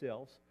with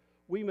ourselves,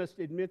 we must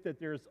admit that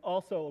there's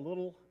also a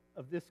little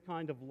of this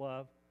kind of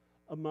love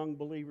among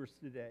believers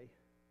today.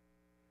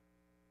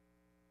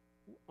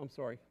 I'm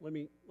sorry, let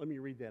me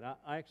read that.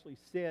 I actually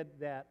said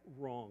that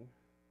wrong.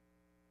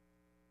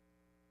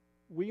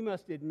 We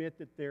must admit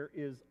that there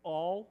is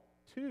all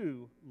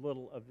too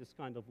little of this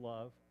kind of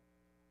love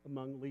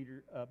among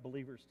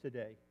believers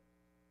today.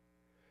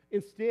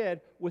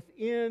 Instead,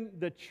 within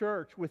the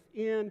church,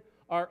 within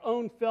our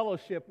own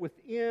fellowship,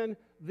 within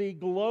the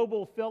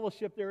global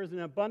fellowship, there is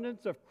an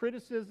abundance of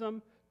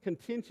criticism,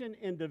 contention,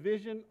 and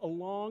division,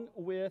 along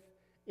with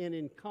an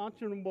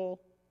incontrovertible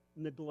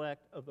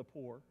neglect of the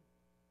poor.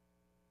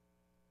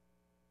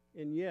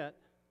 And yet,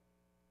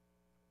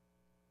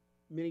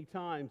 many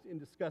times in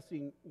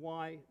discussing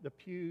why the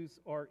pews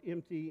are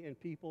empty and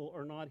people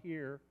are not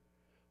here,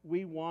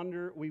 we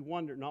wonder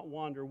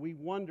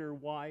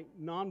why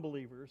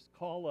non-believers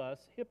call us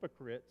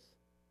hypocrites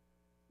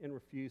and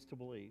refuse to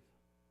believe.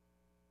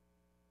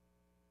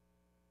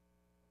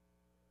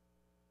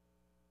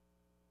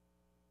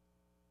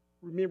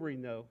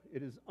 Remembering, though,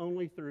 it is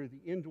only through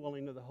the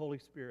indwelling of the Holy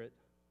Spirit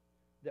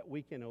that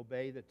we can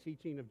obey the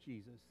teaching of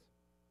Jesus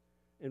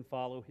and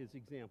follow his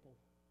example.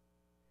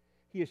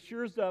 He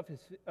assures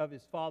of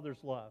his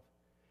Father's love.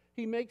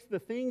 He makes the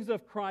things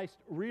of Christ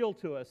real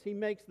to us. He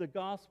makes the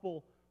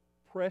gospel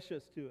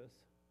precious to us.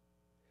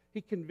 He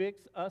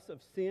convicts us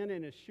of sin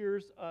and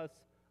assures us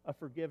of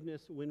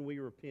forgiveness when we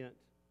repent.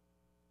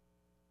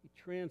 He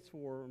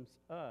transforms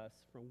us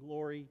from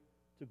glory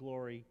to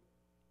glory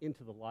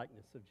into the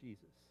likeness of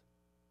Jesus.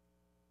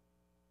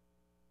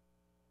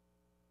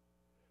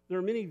 There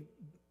are many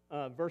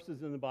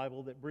verses in the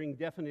Bible that bring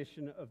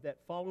definition of that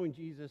following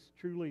Jesus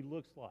truly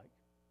looks like.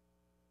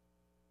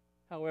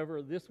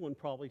 However, this one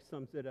probably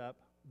sums it up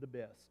the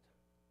best.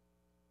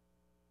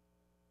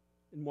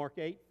 In Mark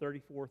 8,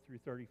 34 through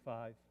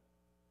 35.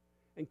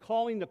 And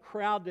calling the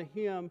crowd to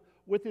him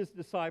with his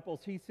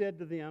disciples, he said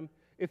to them,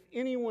 "If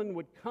anyone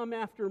would come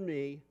after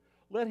me,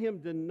 let him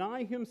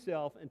deny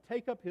himself and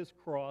take up his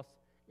cross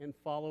and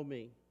follow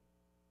me.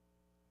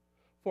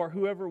 For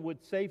whoever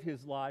would save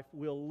his life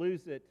will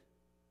lose it,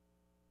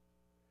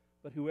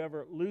 but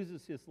whoever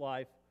loses his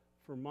life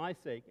for my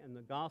sake and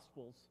the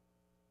gospel's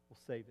will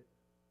save it."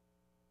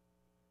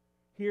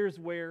 Here's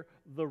where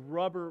the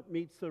rubber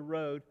meets the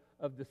road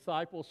of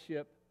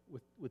discipleship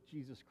with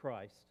Jesus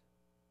Christ.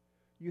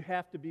 You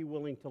have to be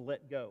willing to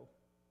let go.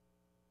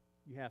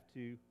 You have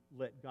to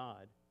let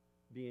God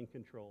be in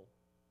control.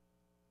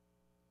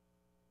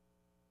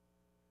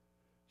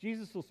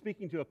 Jesus was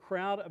speaking to a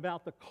crowd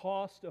about the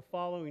cost of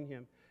following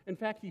him. In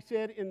fact, he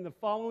said in the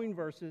following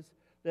verses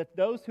that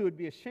those who would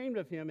be ashamed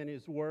of him and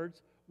his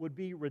words would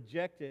be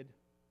rejected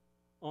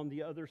on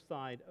the other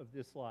side of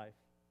this life.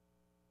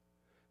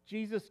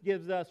 Jesus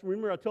gives us,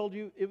 remember I told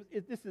you,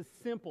 this is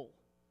simple.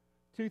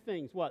 Two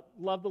things. What?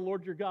 Love the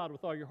Lord your God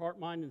with all your heart,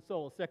 mind, and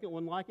soul. A second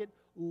one like it,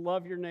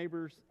 love your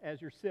neighbors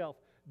as yourself.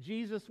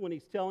 Jesus, when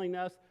he's telling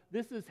us,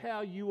 this is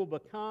how you will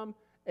become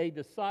a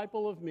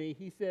disciple of me,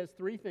 he says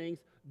three things.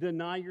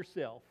 Deny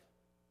yourself.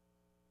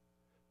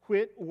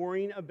 Quit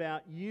worrying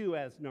about you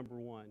as number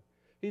one.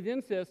 He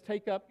then says,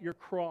 take up your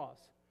cross.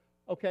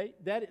 Okay,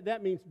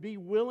 that means be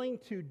willing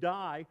to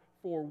die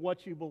for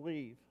what you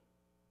believe.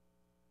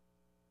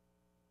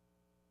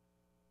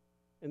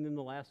 And then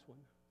the last one,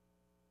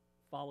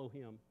 follow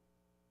him.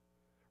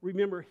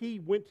 Remember, he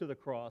went to the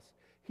cross.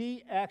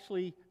 He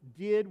actually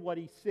did what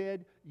he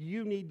said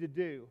you need to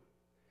do.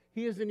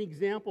 He is an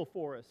example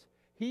for us.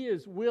 He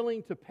is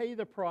willing to pay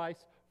the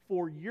price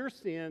for your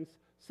sins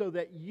so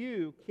that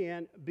you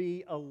can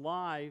be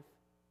alive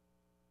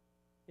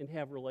and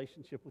have a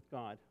relationship with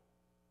God.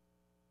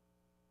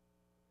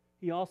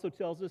 He also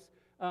tells us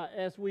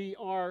as we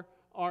are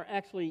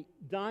actually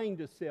dying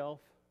to self,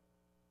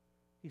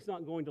 he's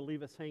not going to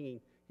leave us hanging.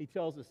 He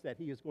tells us that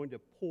he is going to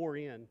pour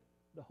in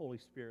the Holy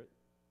Spirit.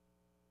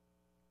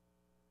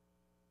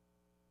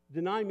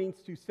 Deny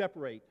means to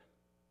separate.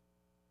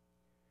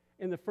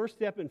 And the first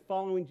step in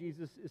following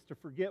Jesus is to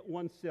forget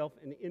oneself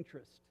and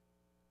interest.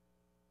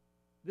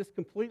 This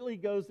completely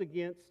goes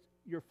against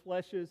your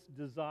flesh's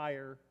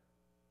desire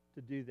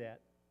to do that.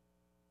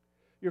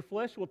 Your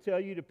flesh will tell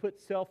you to put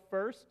self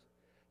first,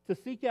 to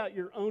seek out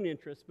your own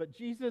interests, but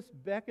Jesus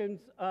beckons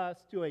us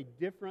to a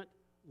different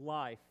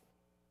life.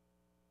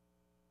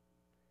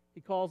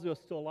 He calls us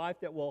to a life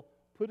that will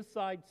put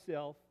aside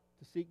self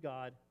to seek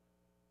God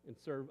and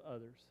serve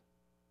others.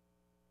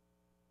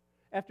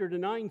 After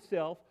denying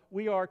self,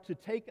 we are to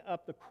take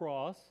up the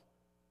cross,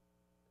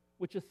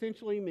 which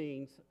essentially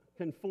means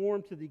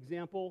conform to the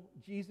example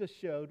Jesus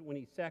showed when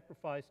he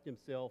sacrificed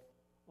himself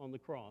on the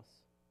cross.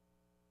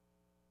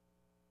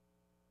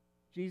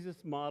 Jesus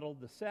modeled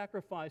the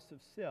sacrifice of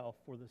self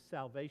for the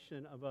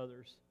salvation of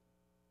others.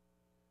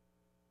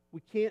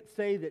 We can't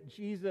say that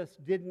Jesus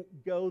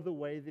didn't go the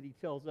way that he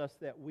tells us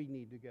that we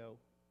need to go.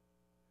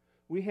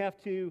 We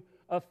have to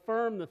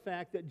affirm the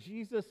fact that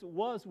Jesus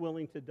was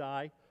willing to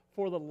die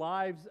for the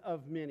lives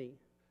of many.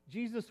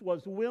 Jesus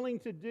was willing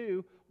to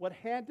do what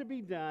had to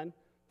be done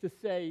to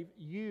save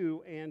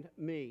you and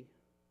me.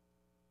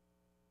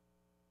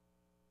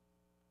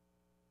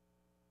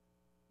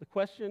 The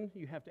question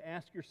you have to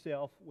ask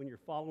yourself when you're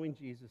following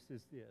Jesus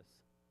is this: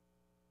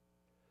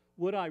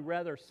 would I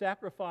rather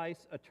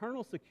sacrifice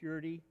eternal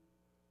security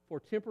for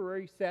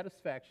temporary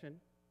satisfaction,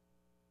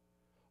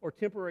 or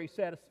temporary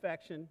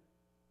satisfaction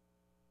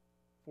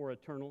for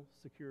eternal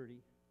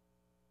security?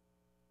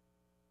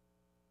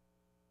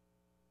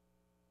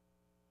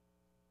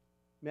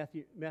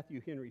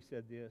 Matthew Henry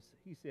said this.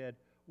 He said,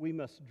 we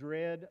must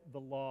dread the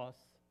loss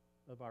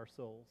of our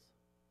souls.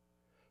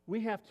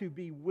 We have to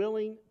be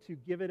willing to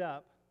give it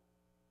up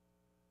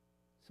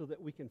so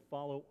that we can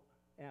follow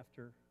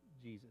after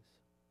Jesus.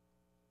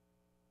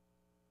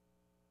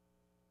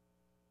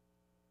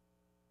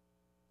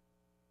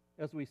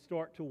 As we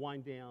start to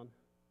wind down,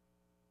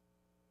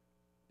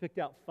 picked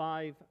out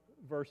 5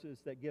 verses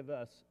that give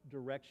us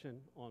direction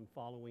on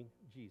following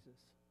Jesus.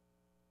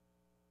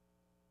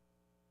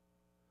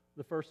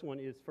 The first one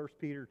is 1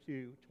 Peter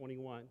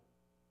 2:21.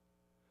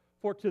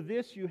 For to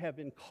this you have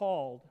been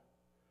called,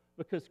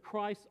 because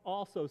Christ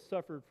also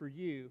suffered for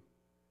you,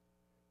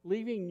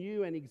 leaving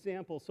you an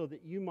example so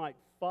that you might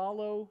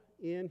follow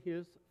in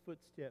his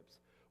footsteps.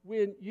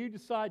 When you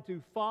decide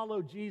to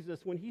follow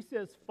Jesus, when he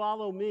says,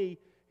 follow me,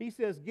 he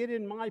says, get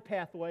in my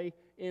pathway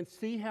and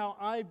see how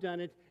I've done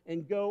it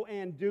and go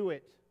and do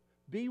it.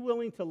 Be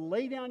willing to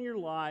lay down your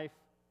life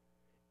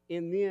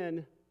and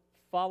then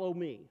follow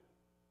me.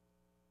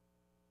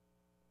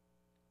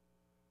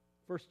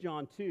 1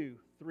 John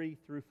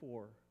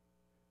 2:3-4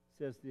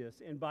 says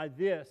this, and by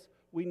this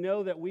we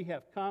know that we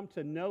have come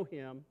to know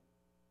him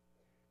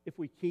if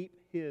we keep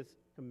his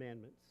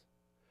commandments.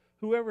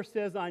 Whoever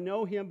says, I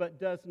know him, but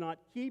does not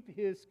keep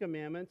his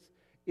commandments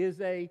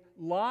is a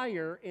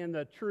liar, and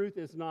the truth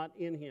is not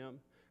in him.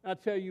 I'll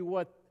tell you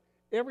what,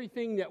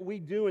 everything that we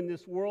do in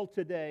this world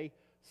today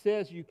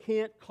says you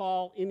can't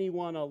call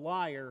anyone a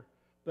liar,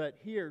 but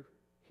here,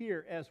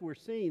 as we're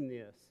seeing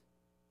this,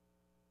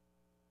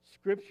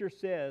 Scripture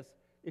says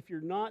if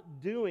you're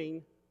not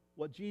doing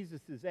what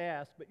Jesus has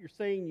asked, but you're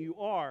saying you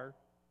are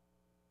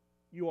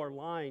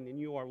lying,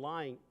 and you are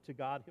lying to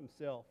God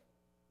himself.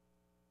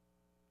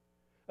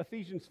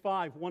 Ephesians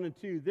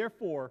 5:1-2,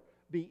 therefore,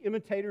 be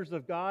imitators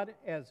of God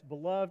as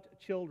beloved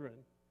children,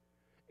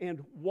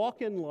 and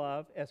walk in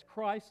love as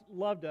Christ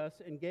loved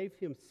us and gave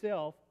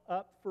himself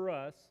up for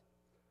us,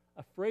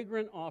 a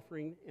fragrant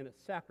offering and a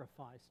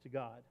sacrifice to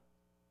God.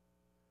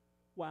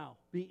 Wow,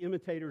 be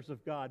imitators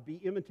of God, be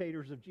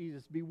imitators of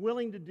Jesus, be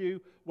willing to do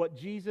what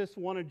Jesus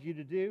wanted you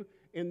to do,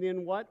 and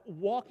then what?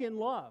 Walk in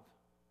love.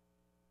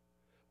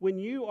 When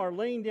you are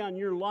laying down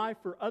your life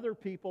for other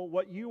people,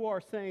 what you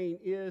are saying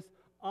is,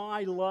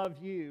 I love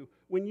you.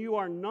 When you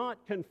are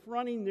not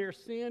confronting their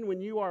sin, when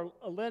you are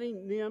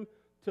letting them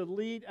to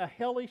lead a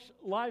hellish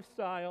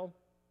lifestyle,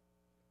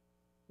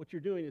 what you're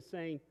doing is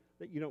saying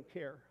that you don't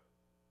care.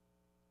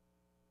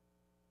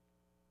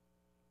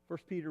 1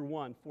 Peter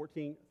 1,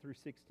 14 through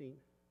 16.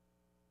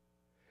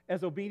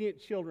 As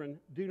obedient children,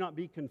 do not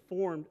be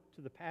conformed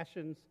to the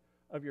passions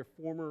of your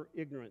former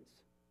ignorance.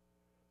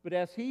 But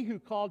as he who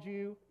called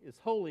you is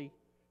holy,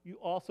 you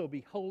also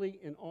be holy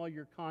in all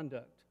your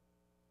conduct.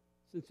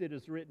 Since it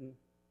is written,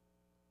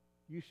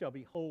 you shall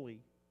be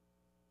holy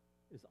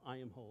as I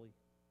am holy.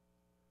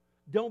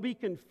 Don't be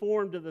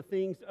conformed to the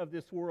things of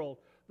this world.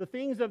 The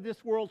things of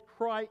this world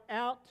cry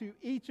out to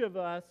each of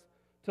us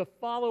to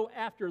follow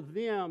after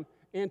them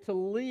and to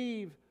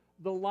leave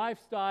the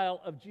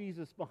lifestyle of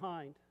Jesus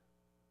behind.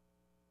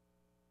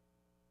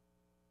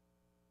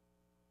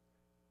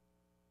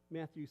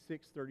 Matthew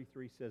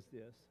 6:33 says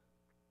this,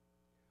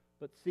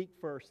 but seek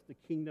first the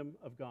kingdom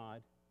of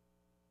God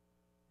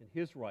and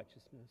his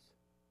righteousness,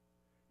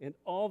 and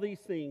all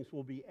these things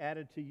will be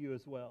added to you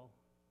as well.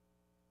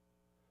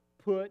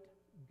 Put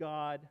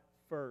God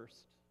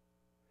first.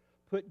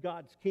 Put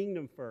God's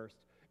kingdom first.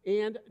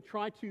 And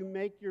try to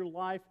make your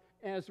life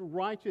as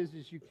righteous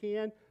as you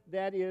can.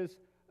 That is,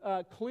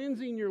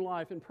 cleansing your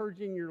life and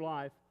purging your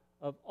life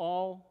of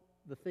all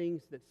the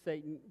things that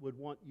Satan would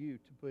want you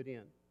to put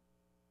in.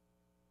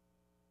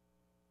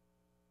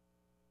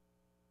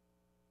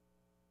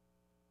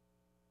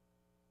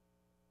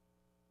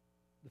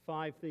 The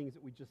 5 things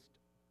that we just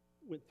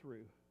went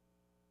through.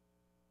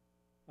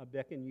 I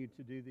beckon you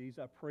to do these.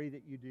 I pray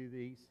that you do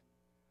these.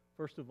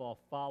 First of all,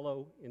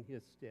 follow in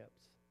his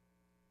steps.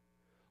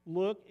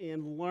 Look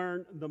and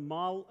learn the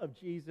model of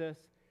Jesus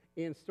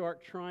and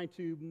start trying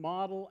to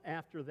model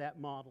after that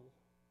model.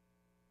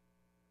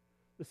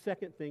 The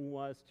second thing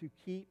was to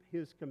keep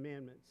his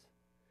commandments.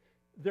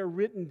 They're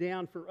written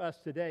down for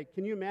us today.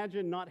 Can you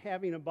imagine not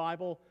having a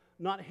Bible,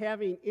 not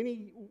having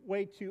any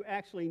way to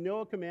actually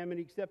know a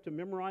commandment except to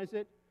memorize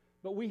it?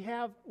 But we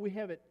have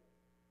it.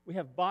 We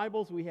have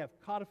Bibles, we have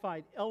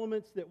codified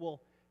elements that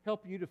will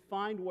help you to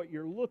find what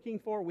you're looking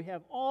for. We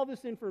have all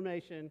this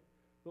information,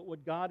 but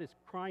what God is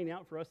crying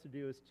out for us to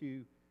do is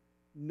to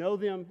know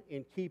them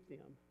and keep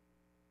them.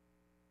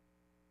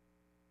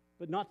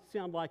 But not to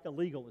sound like a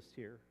legalist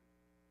here.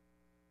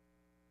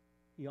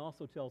 He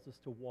also tells us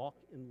to walk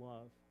in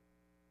love.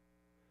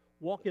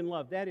 Walk in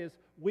love. That is,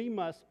 we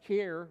must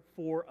care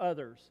for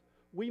others.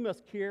 We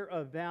must care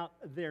about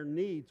their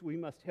needs. We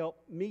must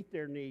help meet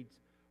their needs.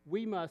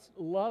 We must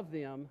love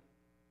them.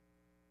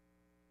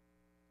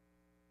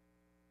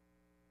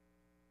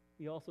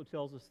 He also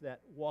tells us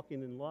that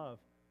walking in love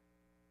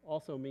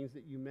also means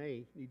that you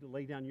may need to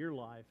lay down your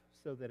life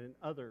so that the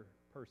other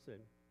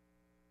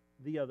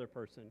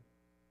person,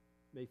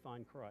 may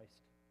find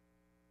Christ.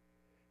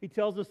 He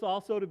tells us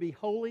also to be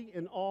holy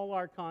in all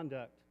our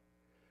conduct.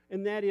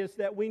 And that is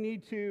that we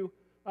need to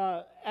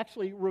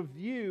actually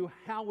review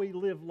how we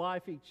live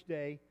life each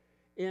day.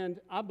 And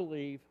I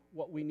believe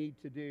what we need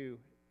to do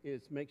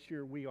is make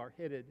sure we are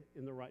headed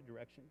in the right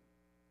direction.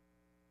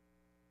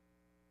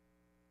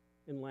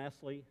 And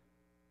lastly,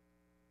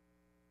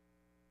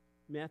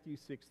 Matthew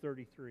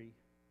 6:33.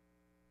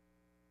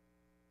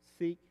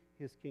 Seek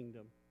his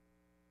kingdom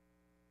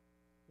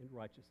and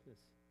righteousness.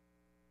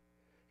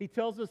 He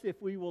tells us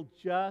if we will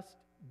just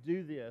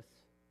do this,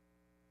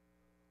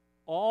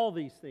 all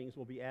these things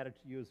will be added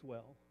to you as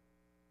well.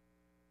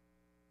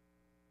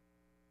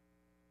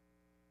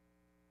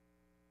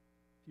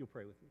 If you'll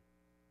pray with me.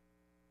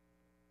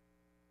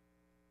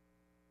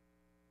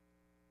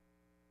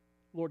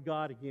 Lord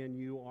God, again,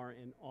 you are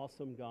an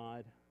awesome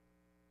God.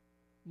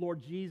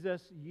 Lord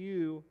Jesus,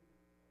 you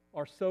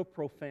are so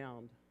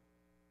profound.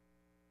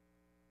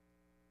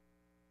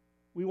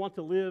 We want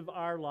to live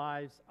our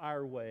lives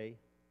our way,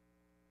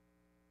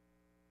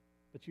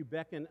 but you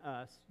beckon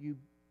us, you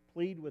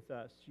plead with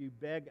us, you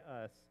beg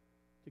us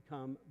to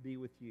come be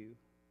with you.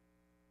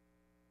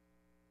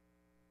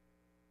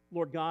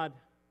 Lord God,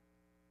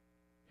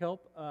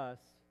 help us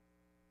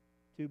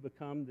to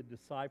become the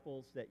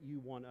disciples that you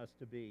want us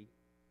to be.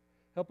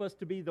 Help us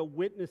to be the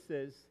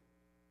witnesses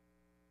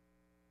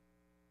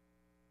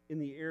in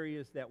the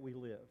areas that we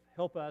live.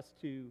 Help us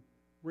to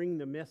bring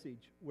the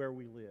message where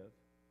we live.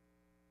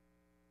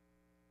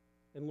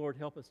 And Lord,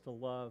 help us to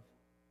love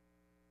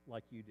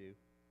like you do.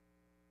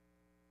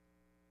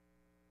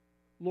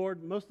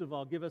 Lord, most of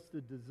all, give us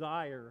the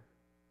desire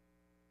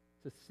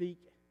to seek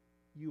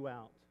you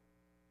out,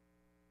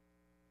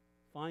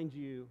 find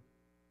you,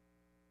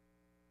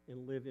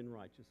 and live in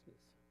righteousness.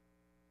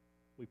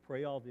 We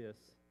pray all this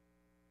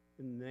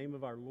in the name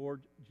of our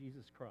Lord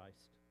Jesus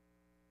Christ.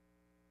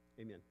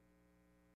 Amen.